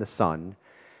Father and the Son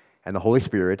and the Holy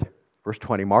Spirit. Verse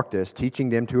 20, mark this, teaching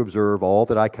them to observe all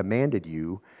that I commanded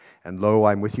you, and lo,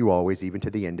 I'm with you always, even to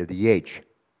the end of the age.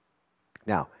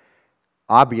 Now,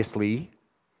 obviously,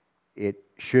 it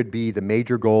should be the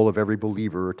major goal of every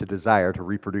believer to desire to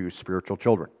reproduce spiritual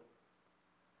children.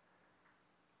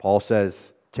 Paul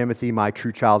says, Timothy, my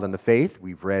true child in the faith.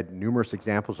 We've read numerous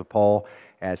examples of Paul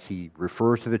as he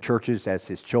refers to the churches as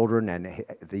his children and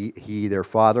he their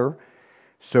father.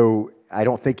 So I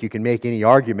don't think you can make any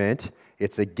argument.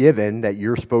 It's a given that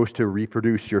you're supposed to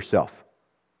reproduce yourself.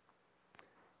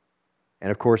 And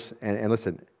of course, and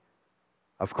listen,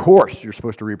 of course you're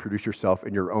supposed to reproduce yourself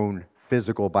in your own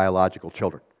physical, biological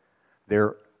children.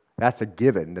 That's a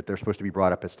given that they're supposed to be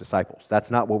brought up as disciples. That's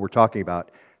not what we're talking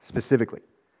about specifically,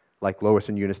 like Lois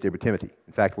and Eunice did with Timothy.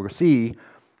 In fact, we'll see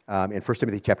in 1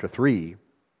 Timothy chapter 3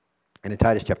 and in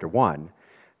Titus chapter 1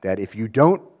 that if you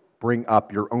don't bring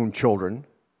up your own children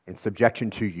in subjection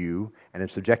to you and in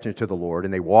subjection to the Lord,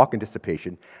 and they walk in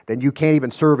dissipation, then you can't even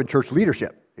serve in church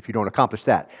leadership if you don't accomplish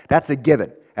that. That's a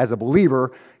given. As a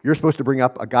believer, you're supposed to bring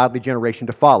up a godly generation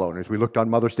to follow. And as we looked on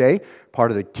Mother's Day, part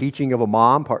of the teaching of a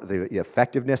mom, part of the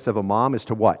effectiveness of a mom is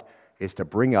to what? Is to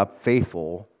bring up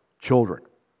faithful children.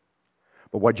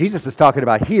 But what Jesus is talking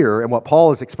about here and what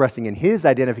Paul is expressing in his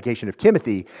identification of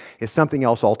Timothy is something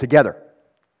else altogether.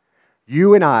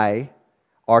 You and I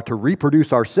are to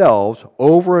reproduce ourselves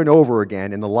over and over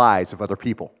again in the lives of other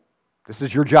people. This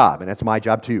is your job, and that's my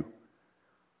job too.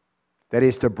 That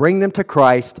is to bring them to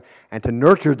Christ and to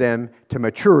nurture them to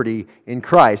maturity in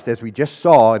Christ, as we just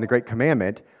saw in the Great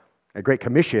Commandment, a Great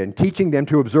Commission, teaching them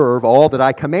to observe all that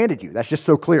I commanded you. That's just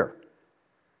so clear.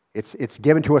 It's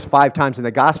given to us 5 times in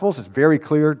the Gospels. It's very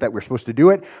clear that we're supposed to do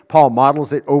it. Paul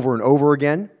models it over and over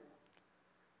again.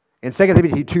 In 2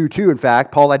 Timothy 2:2, in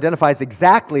fact, Paul identifies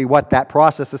exactly what that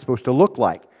process is supposed to look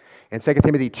like. In 2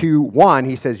 Timothy 2:1,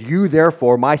 he says, you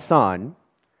therefore, my son,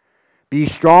 be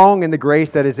strong in the grace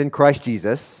that is in Christ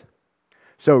Jesus.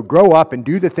 So grow up and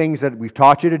do the things that we've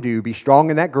taught you to do. Be strong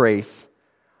in that grace.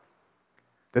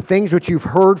 The things which you've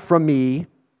heard from me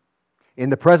in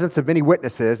the presence of many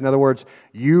witnesses. In other words,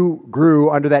 you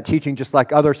grew under that teaching just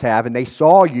like others have, and they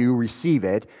saw you receive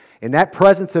it. In that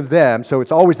presence of them, so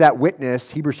it's always that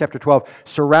witness, Hebrews chapter 12,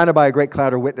 surrounded by a great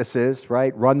cloud of witnesses,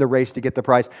 right? Run the race to get the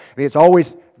prize. I mean, it's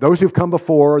always those who've come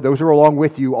before, those who are along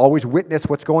with you, always witness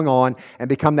what's going on and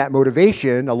become that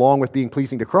motivation, along with being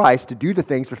pleasing to Christ, to do the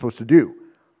things we're supposed to do.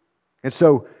 And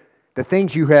so, the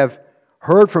things you have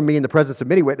heard from me in the presence of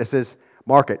many witnesses,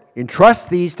 mark it. Entrust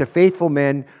these to faithful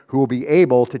men who will be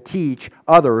able to teach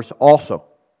others also.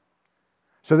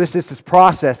 So this is this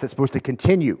process that's supposed to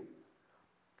continue.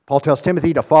 Paul tells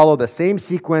Timothy to follow the same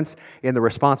sequence in the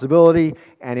responsibility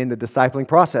and in the discipling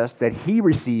process that he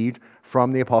received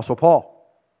from the Apostle Paul.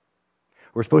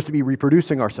 We're supposed to be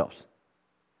reproducing ourselves.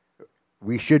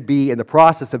 We should be in the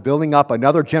process of building up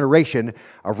another generation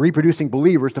of reproducing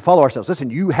believers to follow ourselves.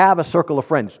 Listen, you have a circle of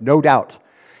friends, no doubt,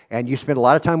 and you spend a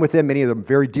lot of time with them, many of them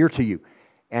very dear to you,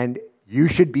 and you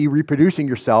should be reproducing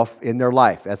yourself in their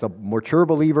life. As a mature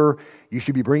believer, you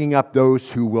should be bringing up those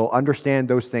who will understand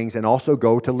those things and also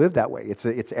go to live that way.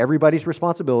 It's everybody's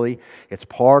responsibility. It's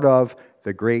part of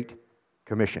the Great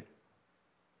Commission.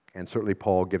 And certainly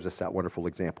Paul gives us that wonderful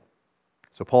example.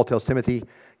 So Paul tells Timothy,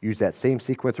 use that same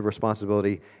sequence of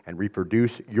responsibility and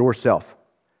reproduce yourself.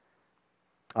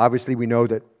 Obviously, we know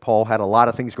that Paul had a lot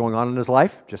of things going on in his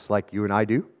life, just like you and I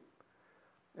do.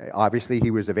 Obviously,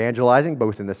 he was evangelizing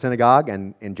both in the synagogue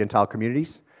and in Gentile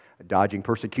communities, dodging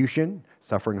persecution,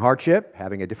 suffering hardship,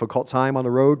 having a difficult time on the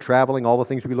road, traveling, all the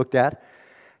things we looked at.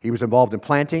 He was involved in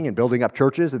planting and building up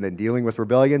churches and then dealing with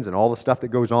rebellions and all the stuff that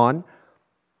goes on.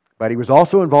 But he was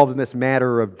also involved in this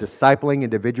matter of discipling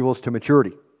individuals to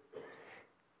maturity.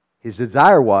 His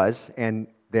desire was, and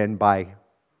then by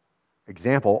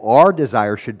example, our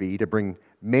desire should be to bring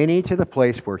many to the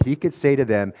place where he could say to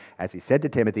them, as he said to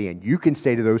Timothy, and you can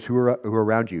say to those who are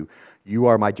around you, you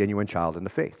are my genuine child in the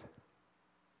faith.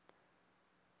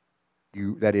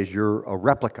 That is, you're a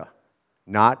replica,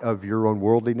 not of your own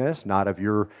worldliness, not of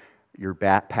your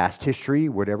past history,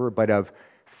 whatever, but of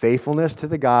faithfulness to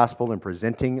the gospel and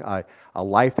presenting a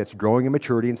life that's growing in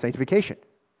maturity and sanctification.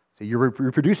 So you're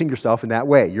reproducing yourself in that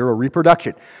way. You're a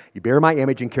reproduction. You bear my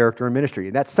image and character and ministry.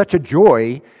 And that's such a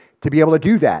joy to be able to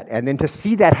do that. And then to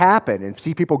see that happen and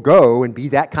see people go and be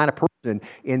that kind of person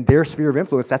in their sphere of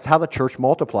influence, that's how the church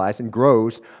multiplies and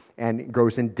grows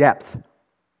in depth.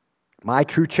 My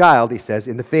true child, he says,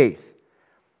 in the faith.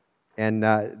 And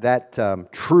that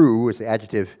true is the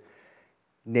adjective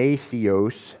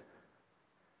nasios.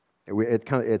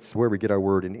 It's where we get our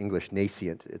word in English,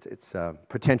 nascent. It's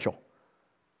potential,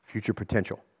 future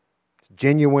potential.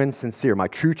 Genuine, sincere, my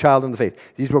true child in the faith.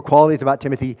 These were qualities about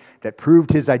Timothy that proved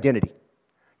his identity.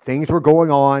 Things were going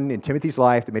on in Timothy's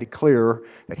life that made it clear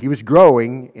that he was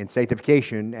growing in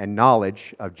sanctification and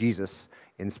knowledge of Jesus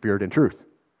in spirit and truth.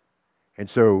 And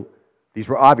so these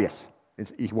were obvious.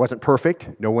 He wasn't perfect.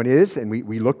 No one is, and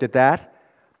we looked at that.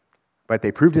 But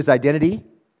they proved his identity.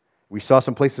 We saw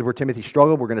some places where Timothy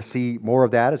struggled. We're going to see more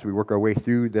of that as we work our way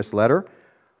through this letter.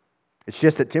 It's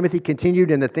just that Timothy continued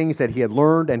in the things that he had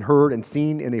learned and heard and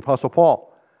seen in the Apostle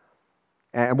Paul.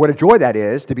 And what a joy that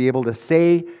is to be able to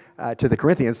say to the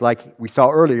Corinthians, like we saw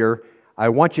earlier, I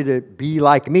want you to be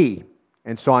like me.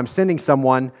 And so I'm sending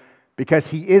someone because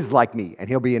he is like me, and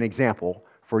he'll be an example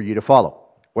for you to follow.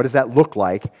 What does that look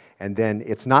like? And then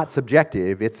it's not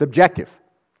subjective, it's objective.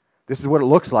 This is what it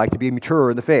looks like to be mature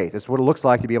in the faith. This is what it looks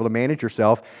like to be able to manage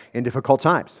yourself in difficult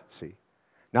times. See,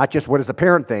 not just what does the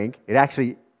parent think, it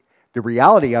actually the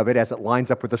reality of it as it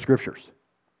lines up with the Scriptures.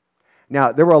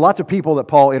 Now, there were lots of people that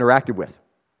Paul interacted with.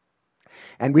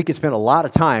 And we could spend a lot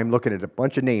of time looking at a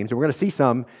bunch of names. And we're going to see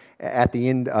some at the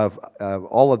end of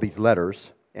all of these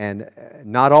letters. And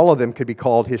not all of them could be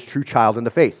called his true child in the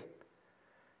faith.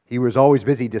 He was always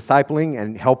busy discipling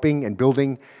and helping and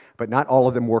building, but not all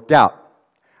of them worked out.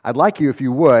 I'd like you, if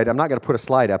you would, I'm not going to put a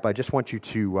slide up. I just want you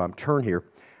to turn here.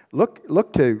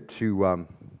 Look to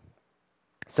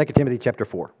 2 Timothy chapter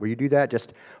 4. Will you do that?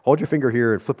 Just hold your finger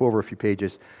here and flip over a few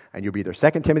pages, and you'll be there.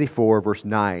 2 Timothy 4, verse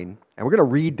 9. And we're going to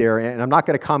read there, and I'm not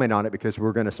going to comment on it because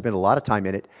we're going to spend a lot of time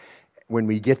in it when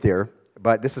we get there.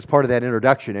 But this is part of that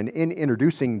introduction. And in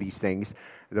introducing these things,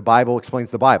 the Bible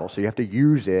explains the Bible. So you have to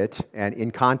use it and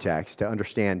in context to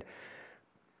understand.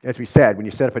 As we said, when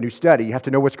you set up a new study, you have to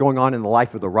know what's going on in the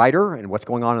life of the writer and what's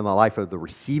going on in the life of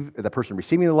the person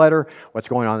receiving the letter, what's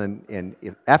going on in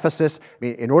Ephesus. I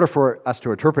mean, in order for us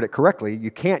to interpret it correctly,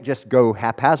 you can't just go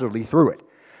haphazardly through it.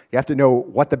 You have to know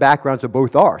what the backgrounds of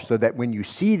both are so that when you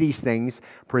see these things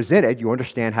presented, you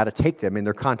understand how to take them in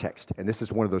their context. And this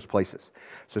is one of those places.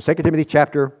 So 2 Timothy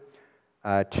chapter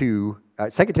 2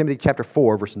 Timothy chapter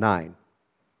 4, verse 9.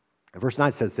 And verse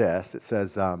 9 says this. It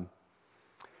says,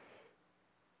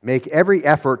 make every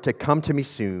effort to come to me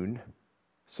soon.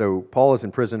 So Paul is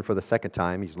in prison for the second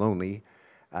time. He's lonely.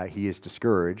 He is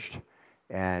discouraged.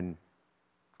 And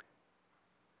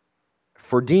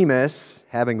for Demas,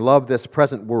 having loved this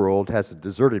present world, has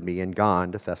deserted me and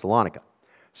gone to Thessalonica.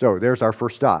 So there's our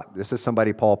first stop. This is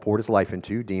somebody Paul poured his life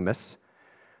into, Demas.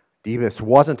 Demas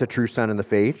wasn't a true son in the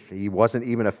faith. He wasn't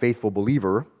even a faithful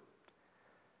believer.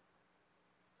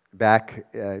 back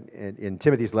in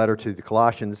Timothy's letter to the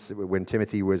Colossians, when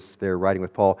Timothy was there writing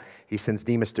with Paul, he sends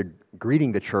Demas to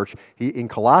greeting the church. In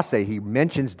Colossae, he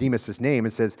mentions Demas' name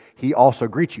and says, he also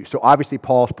greets you. So obviously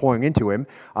Paul's pouring into him.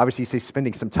 Obviously he's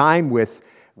spending some time with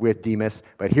Demas,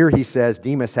 but here he says,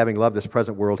 Demas, having loved this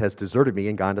present world, has deserted me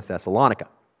and gone to Thessalonica.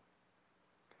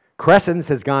 Crescens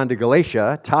has gone to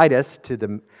Galatia, Titus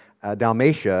to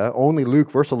Dalmatia, only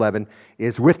Luke, verse 11,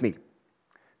 is with me.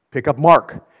 Pick up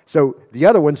Mark. So the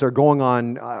other ones are going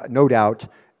on, no doubt,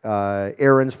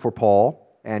 errands for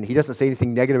Paul, and he doesn't say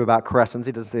anything negative about Crescens.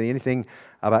 He doesn't say anything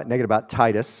negative about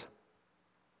Titus.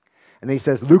 And then he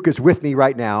says, Luke is with me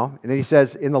right now. And then he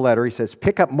says in the letter, he says,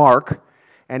 pick up Mark.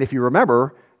 And if you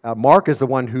remember, Mark is the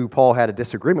one who Paul had a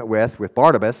disagreement with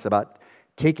Barnabas about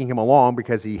taking him along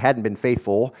because he hadn't been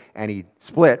faithful, and he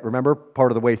split, remember,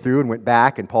 part of the way through and went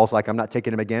back, and Paul's like, I'm not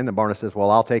taking him again. And Barnabas says, well,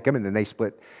 I'll take him, and then they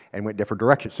split and went different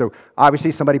directions. So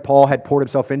obviously somebody Paul had poured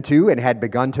himself into and had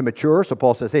begun to mature, so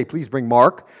Paul says, hey, please bring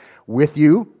Mark with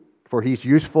you, for he's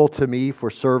useful to me for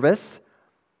service.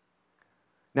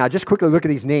 Now, just quickly look at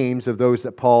these names of those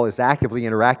that Paul is actively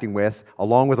interacting with,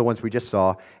 along with the ones we just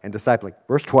saw, and discipling.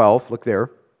 Verse 12, look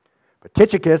there. But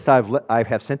Tychicus I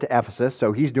have sent to Ephesus,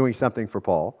 so he's doing something for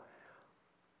Paul.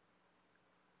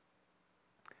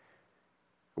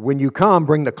 When you come,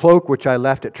 bring the cloak which I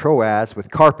left at Troas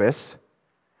with Carpus.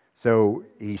 So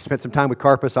he spent some time with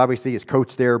Carpus, obviously his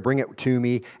coat's there, bring it to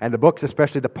me. And the books,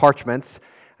 especially the parchments.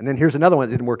 And then here's another one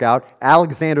that didn't work out.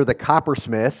 Alexander the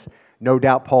coppersmith. No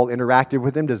doubt Paul interacted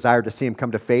with him, desired to see him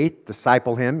come to faith,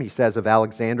 disciple him, he says of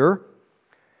Alexander.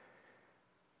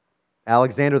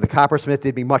 Alexander the coppersmith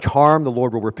did me much harm. The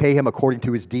Lord will repay him according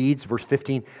to his deeds. Verse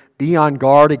 15, be on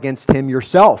guard against him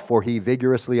yourself, for he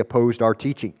vigorously opposed our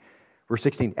teaching. Verse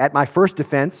 16, at my first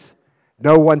defense,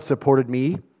 no one supported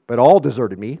me, but all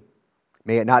deserted me.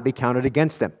 May it not be counted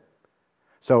against them.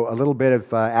 So a little bit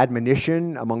of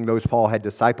admonition among those Paul had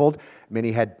discipled.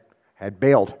 Many had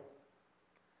bailed.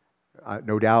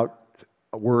 No doubt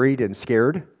worried and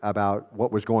scared about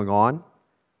what was going on.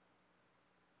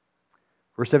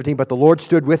 Verse 17, but the Lord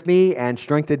stood with me and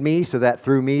strengthened me, so that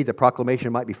through me the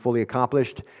proclamation might be fully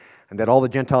accomplished, and that all the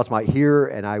Gentiles might hear,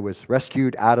 and I was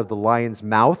rescued out of the lion's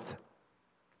mouth.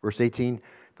 Verse 18,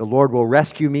 the Lord will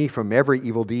rescue me from every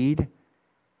evil deed,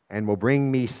 and will bring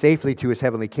me safely to his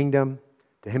heavenly kingdom.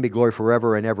 To him be glory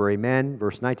forever and ever, amen.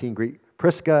 Verse 19, greet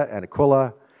Prisca and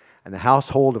Aquila, and the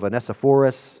household of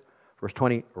Onesiphorus. Verse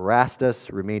 20, Erastus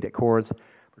remained at Corinth,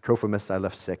 but Trophimus I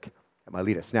left sick at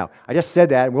Miletus. Now, I just said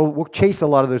that, and we'll chase a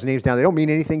lot of those names down. They don't mean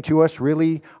anything to us,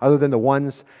 really, other than the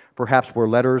ones perhaps where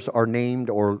letters are named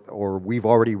or we've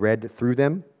already read through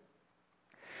them.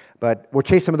 But we'll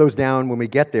chase some of those down when we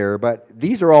get there. But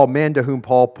these are all men to whom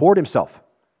Paul poured himself.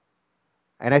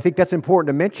 And I think that's important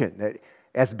to mention, that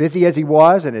as busy as he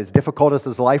was and as difficult as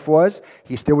his life was,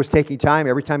 he still was taking time.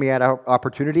 Every time he had an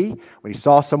opportunity, when he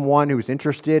saw someone who was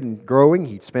interested in growing,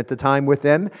 he spent the time with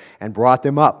them and brought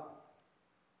them up.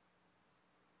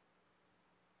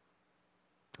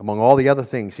 Among all the other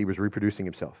things, he was reproducing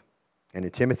himself. And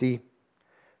in Timothy,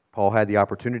 Paul had the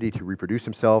opportunity to reproduce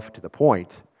himself to the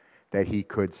point that he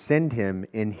could send him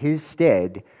in his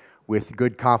stead with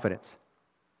good confidence.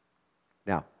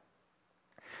 Now,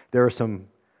 there are some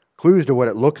clues to what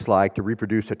it looks like to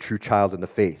reproduce a true child in the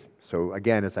faith. So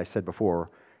again, as I said before,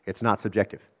 it's not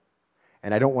subjective.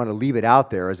 And I don't want to leave it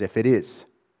out there as if it is.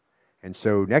 And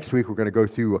so next week we're going to go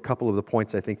through a couple of the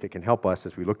points I think that can help us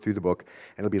as we look through the book.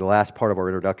 And it'll be the last part of our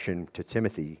introduction to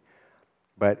Timothy.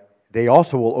 But they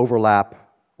also will overlap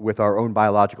with our own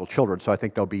biological children. So I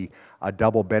think there'll be a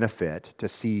double benefit to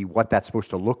see what that's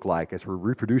supposed to look like as we're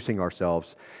reproducing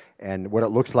ourselves. And what it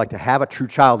looks like to have a true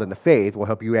child in the faith will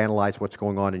help you analyze what's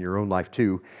going on in your own life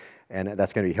too. And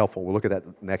that's going to be helpful. We'll look at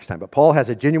that next time. But Paul has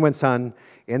a genuine son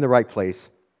in the right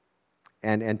place.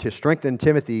 And to strengthen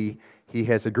Timothy, he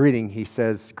has a greeting. He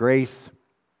says, grace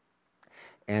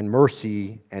and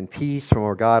mercy and peace from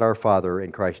our God our Father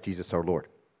and Christ Jesus our Lord.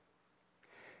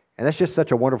 And that's just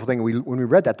such a wonderful thing. When we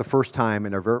read that the first time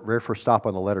in our very first stop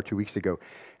on the letter 2 weeks ago,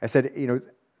 I said,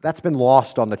 that's been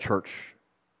lost on the church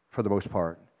for the most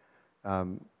part.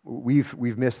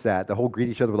 We've missed that. The whole greet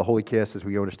each other with a holy kiss, as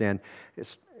we understand,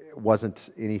 it wasn't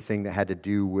anything that had to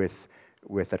do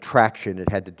with attraction. It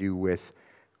had to do with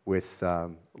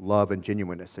love and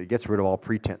genuineness. So it gets rid of all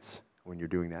pretense when you're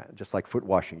doing that. Just like foot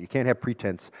washing. You can't have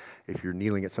pretense if you're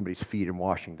kneeling at somebody's feet and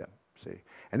washing them. See?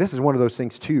 And this is one of those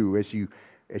things too, as you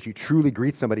truly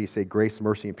greet somebody, you say grace,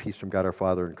 mercy, and peace from God our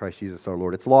Father and Christ Jesus our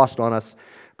Lord. It's lost on us,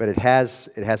 but it has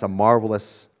a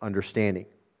marvelous understanding.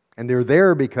 And they're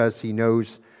there because he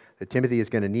knows that Timothy is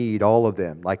going to need all of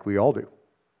them, like we all do.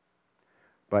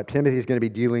 But Timothy is going to be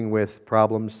dealing with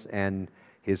problems and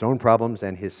his own problems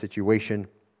and his situation.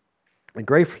 And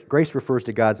grace refers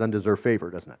to God's undeserved favor,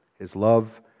 doesn't it? His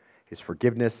love, His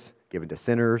forgiveness given to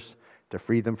sinners to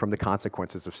free them from the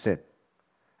consequences of sin.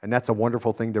 And that's a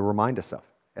wonderful thing to remind us of.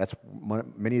 That's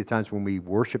many of the times when we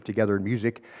worship together in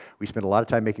music, we spend a lot of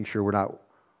time making sure we're not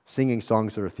singing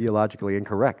songs that are theologically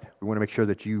incorrect. We want to make sure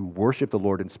that you worship the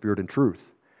Lord in spirit and truth.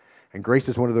 And grace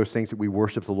is one of those things that we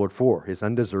worship the Lord for, His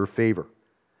undeserved favor.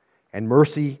 And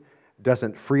mercy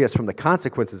doesn't free us from the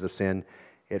consequences of sin.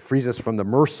 It frees us from the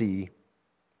mercy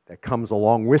that comes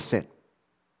along with sin.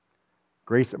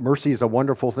 Mercy is a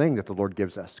wonderful thing that the Lord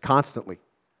gives us constantly.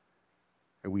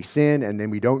 And we sin, and then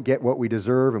we don't get what we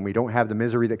deserve, and we don't have the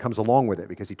misery that comes along with it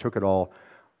because He took it all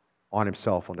on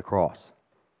Himself on the cross.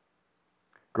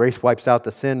 Grace wipes out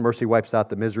the sin, mercy wipes out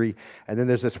the misery, and then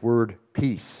there's this word,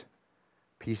 peace.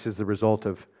 Peace is the result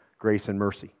of grace and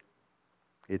mercy.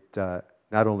 It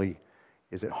not only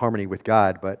is it harmony with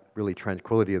God, but really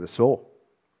tranquility of the soul.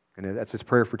 And that's his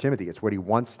prayer for Timothy. It's what he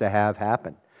wants to have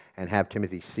happen and have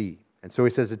Timothy see. And so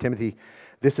he says to Timothy,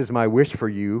 this is my wish for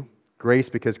you, grace,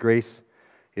 because grace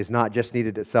is not just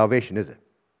needed at salvation, is it?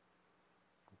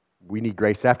 We need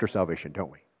grace after salvation,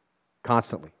 don't we?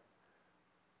 Constantly.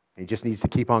 He just needs to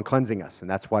keep on cleansing us, and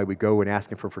that's why we go and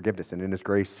ask Him for forgiveness. And in His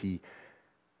grace, He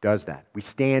does that. We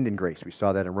stand in grace. We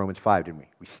saw that in Romans 5, didn't we?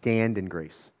 We stand in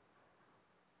grace.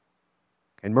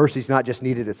 And mercy is not just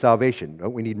needed at salvation.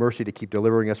 Don't we need mercy to keep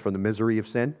delivering us from the misery of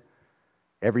sin?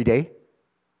 Every day?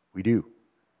 We do.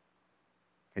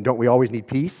 And don't we always need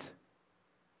peace?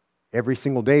 Every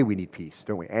single day we need peace,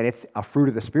 don't we? And it's a fruit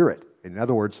of the Spirit. In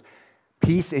other words,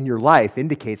 peace in your life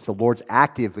indicates the Lord's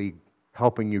actively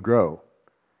helping you grow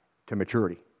to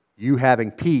maturity. You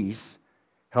having peace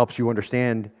helps you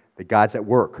understand that God's at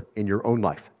work in your own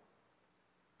life.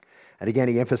 And again,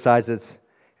 he emphasizes,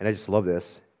 and I just love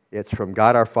this, it's from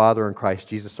God our Father and Christ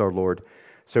Jesus our Lord.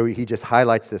 So he just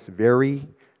highlights this very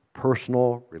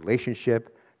personal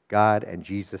relationship God and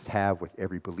Jesus have with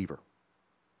every believer.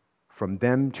 From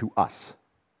them to us.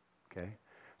 Okay?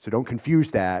 So don't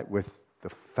confuse that with the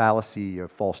fallacy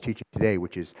of false teaching today,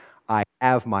 which is, I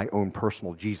have my own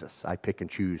personal Jesus. I pick and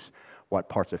choose what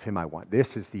parts of Him I want.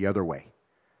 This is the other way.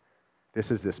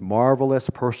 This is this marvelous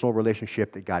personal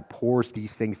relationship that God pours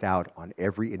these things out on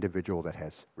every individual that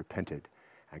has repented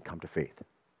and come to faith.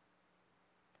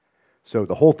 So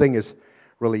the whole thing is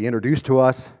really introduced to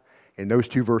us in those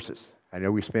two verses. I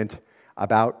know we spent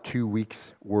about 2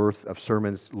 weeks worth of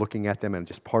sermons looking at them, and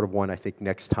just part of one, I think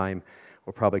next time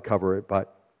we'll probably cover it,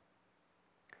 but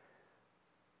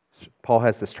Paul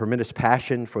has this tremendous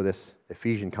passion for this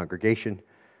Ephesian congregation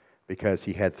because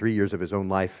he had 3 years of his own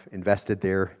life invested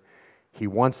there. He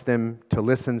wants them to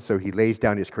listen, so he lays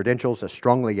down his credentials as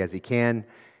strongly as he can,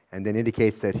 and then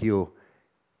indicates that he'll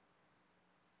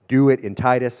do it in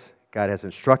Titus. God has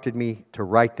instructed me to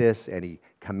write this, and He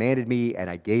commanded me, and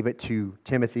I gave it to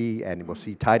Timothy, and we'll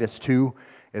see Titus 2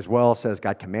 as well says,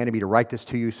 God commanded me to write this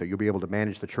to you, so you'll be able to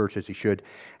manage the church as He should.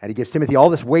 And he gives Timothy all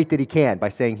this weight that he can by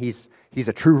saying he's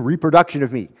a true reproduction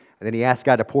of me. And then he asks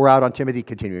God to pour out on Timothy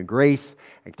continuing grace,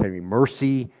 and continuing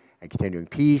mercy, and continuing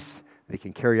peace, that he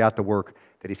can carry out the work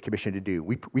that he's commissioned to do.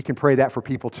 We can pray that for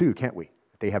people too, can't we?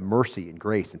 That they have mercy and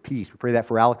grace and peace. We pray that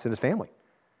for Alex and his family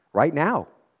right now.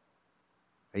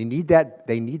 They need that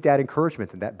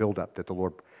encouragement and that buildup that the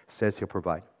Lord says He'll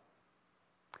provide.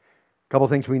 A couple of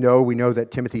things we know. We know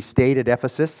that Timothy stayed at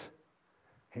Ephesus.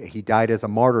 He died as a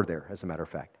martyr there, as a matter of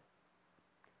fact.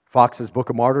 Fox's Book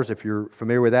of Martyrs, if you're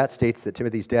familiar with that, states that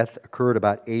Timothy's death occurred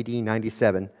about AD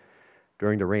 97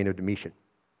 during the reign of Domitian.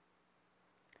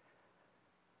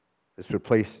 This would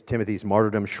place Timothy's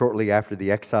martyrdom shortly after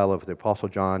the exile of the Apostle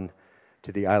John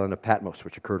to the island of Patmos,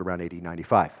 which occurred around AD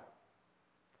 95.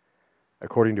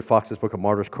 According to Fox's Book of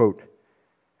Martyrs, quote,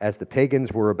 as the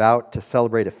pagans were about to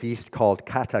celebrate a feast called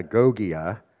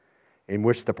Katagogia, in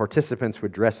which the participants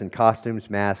would dress in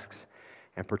costumes, masks,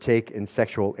 and partake in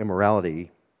sexual immorality,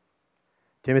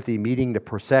 Timothy, meeting the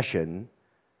procession,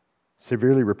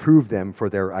 severely reproved them for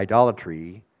their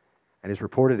idolatry, and is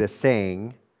reported as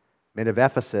saying, men of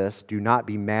Ephesus, do not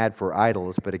be mad for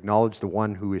idols, but acknowledge the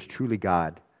one who is truly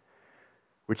God,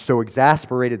 which so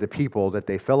exasperated the people that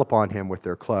they fell upon him with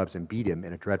their clubs and beat him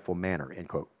in a dreadful manner, end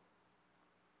quote.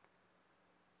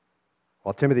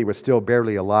 While Timothy was still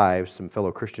barely alive, some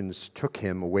fellow Christians took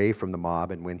him away from the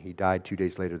mob, and when he died 2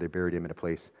 days later, they buried him in a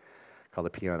place called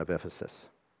the Paean of Ephesus.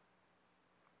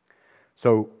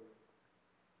 So,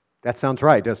 that sounds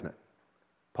right, doesn't it?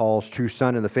 Paul's true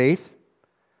son in the faith,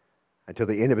 until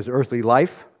the end of his earthly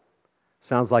life,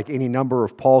 sounds like any number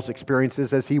of Paul's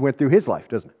experiences as he went through his life,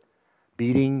 doesn't it?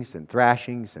 Beatings and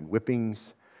thrashings and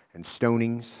whippings, and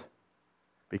stonings,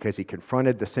 because he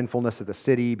confronted the sinfulness of the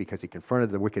city, because he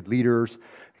confronted the wicked leaders,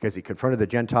 because he confronted the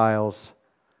Gentiles.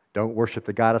 Don't worship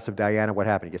the goddess of Diana. What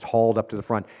happened? He gets hauled up to the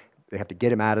front. They have to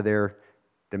get him out of there.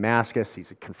 Damascus,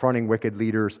 he's confronting wicked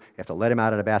leaders. They have to let him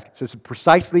out of the basket. So it's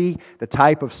precisely the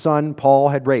type of son Paul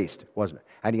had raised, wasn't it?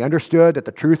 And he understood that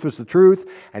the truth was the truth,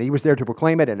 and he was there to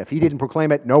proclaim it, and if he didn't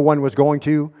proclaim it, no one was going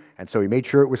to, and so he made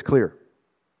sure it was clear.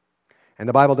 And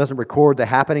the Bible doesn't record the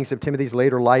happenings of Timothy's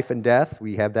later life and death.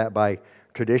 We have that by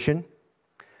tradition.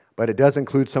 But it does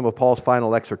include some of Paul's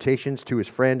final exhortations to his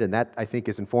friend, and that, I think,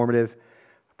 is informative.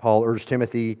 Paul urged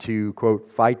Timothy to,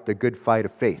 quote, fight the good fight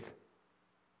of faith.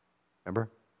 Remember?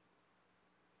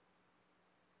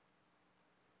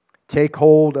 Take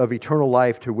hold of eternal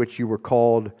life to which you were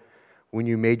called when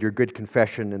you made your good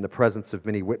confession in the presence of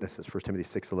many witnesses, 1 Timothy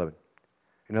 6:11.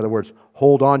 In other words,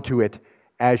 hold on to it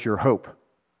as your hope.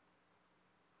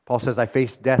 Paul says, I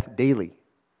face death daily.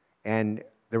 And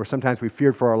there were sometimes we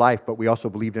feared for our life, but we also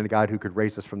believed in a God who could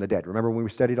raise us from the dead. Remember when we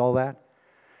studied all that?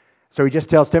 So he just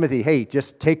tells Timothy, hey,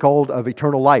 just take hold of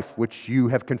eternal life, which you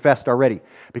have confessed already,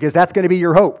 because that's going to be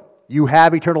your hope. You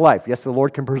have eternal life. Yes, the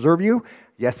Lord can preserve you.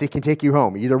 Yes, He can take you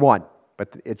home, either one.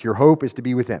 But your hope is to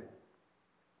be with Him.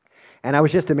 And I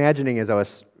was just imagining as I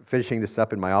was finishing this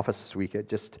up in my office this week,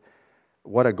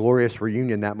 what a glorious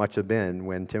reunion that must have been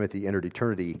when Timothy entered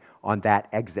eternity on that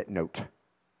exit note.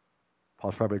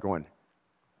 Paul's probably going,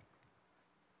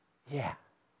 yeah,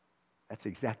 that's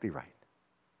exactly right.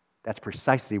 That's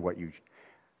precisely what the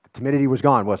timidity was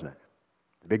gone, wasn't it?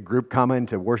 The big group coming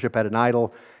to worship at an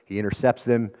idol. He intercepts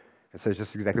them and says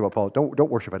just exactly what Paul, don't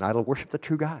worship an idol, worship the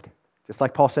true God. Just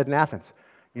like Paul said in Athens.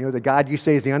 You know, the God you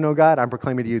say is the unknown God, I'm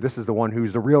proclaiming to you, this is the one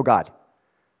who's the real God.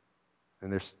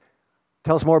 And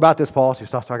tell us more about this, Paul. So he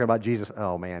starts talking about Jesus.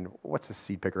 Oh man, what's the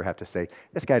seed picker have to say?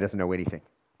 This guy doesn't know anything.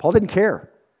 Paul didn't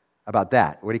care about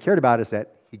that. What he cared about is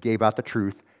that he gave out the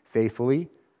truth faithfully,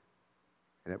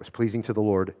 and it was pleasing to the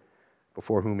Lord,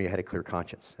 before whom he had a clear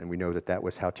conscience. And we know that that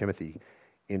was how Timothy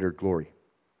entered glory.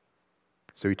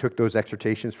 So he took those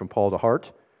exhortations from Paul to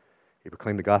heart. He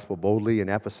proclaimed the gospel boldly in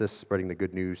Ephesus, spreading the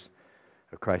good news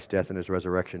of Christ's death and His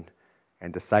resurrection,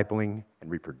 and discipling and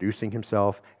reproducing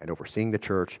himself and overseeing the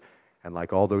church, and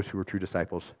like all those who were true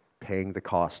disciples, paying the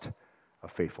cost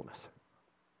of faithfulness.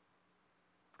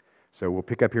 So we'll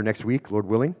pick up here next week, Lord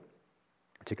willing,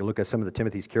 take a look at some of the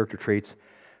Timothy's character traits,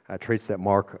 traits that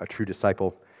mark a true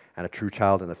disciple and a true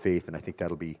child in the faith, and I think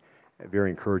that'll be very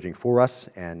encouraging for us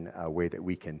and a way that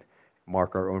we can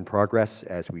mark our own progress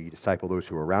as we disciple those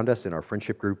who are around us in our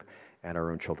friendship group and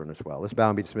our own children as well. Let's bow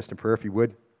and be dismissed in prayer if you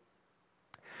would.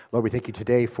 Lord, we thank you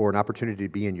today for an opportunity to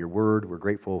be in your word. We're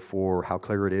grateful for how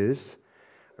clear it is.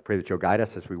 I pray that you'll guide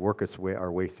us as we work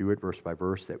our way through it verse by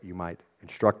verse, that you might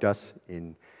instruct us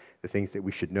in the things that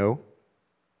we should know,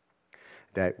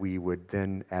 that we would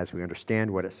then, as we understand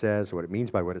what it says, what it means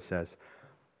by what it says,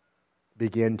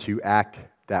 begin to act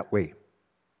that way.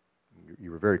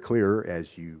 You were very clear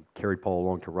as you carried Paul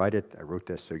along to write it. I wrote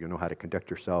this so you'll know how to conduct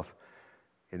yourself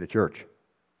in the church.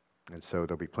 And so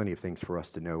there'll be plenty of things for us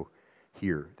to know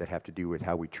here that have to do with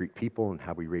how we treat people and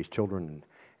how we raise children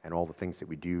and all the things that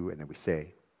we do and that we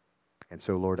say. And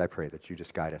so, Lord, I pray that you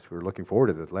just guide us. We're looking forward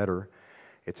to the letter.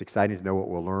 It's exciting to know what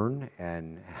we'll learn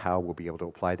and how we'll be able to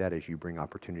apply that as you bring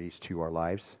opportunities to our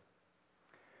lives.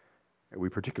 We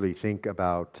particularly think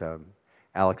about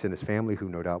Alex and his family, who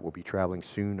no doubt will be traveling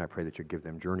soon. I pray that you give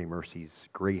them journey mercies,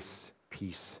 grace,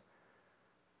 peace,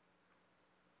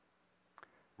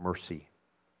 mercy,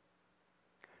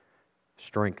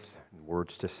 strength, and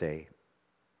words to say,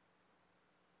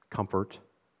 comfort.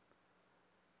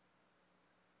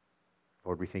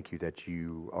 Lord, we thank you that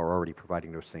you are already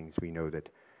providing those things. We know that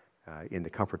in the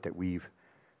comfort that we've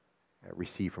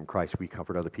received from Christ, we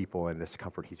comfort other people, and this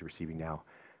comfort he's receiving now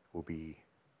will be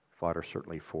fodder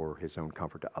certainly for his own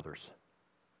comfort to others.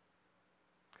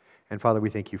 And Father, we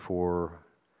thank you for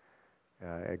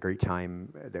a great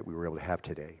time that we were able to have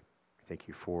today. Thank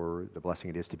you for the blessing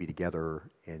it is to be together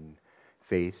in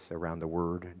faith around the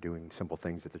Word, doing simple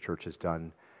things that the church has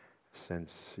done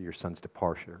since your Son's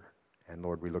departure. And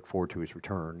Lord, we look forward to his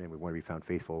return, and we want to be found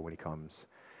faithful when he comes.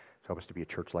 So help us to be a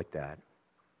church like that.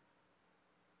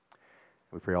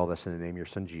 We pray all this in the name of your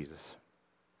Son, Jesus,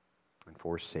 and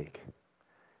for his sake.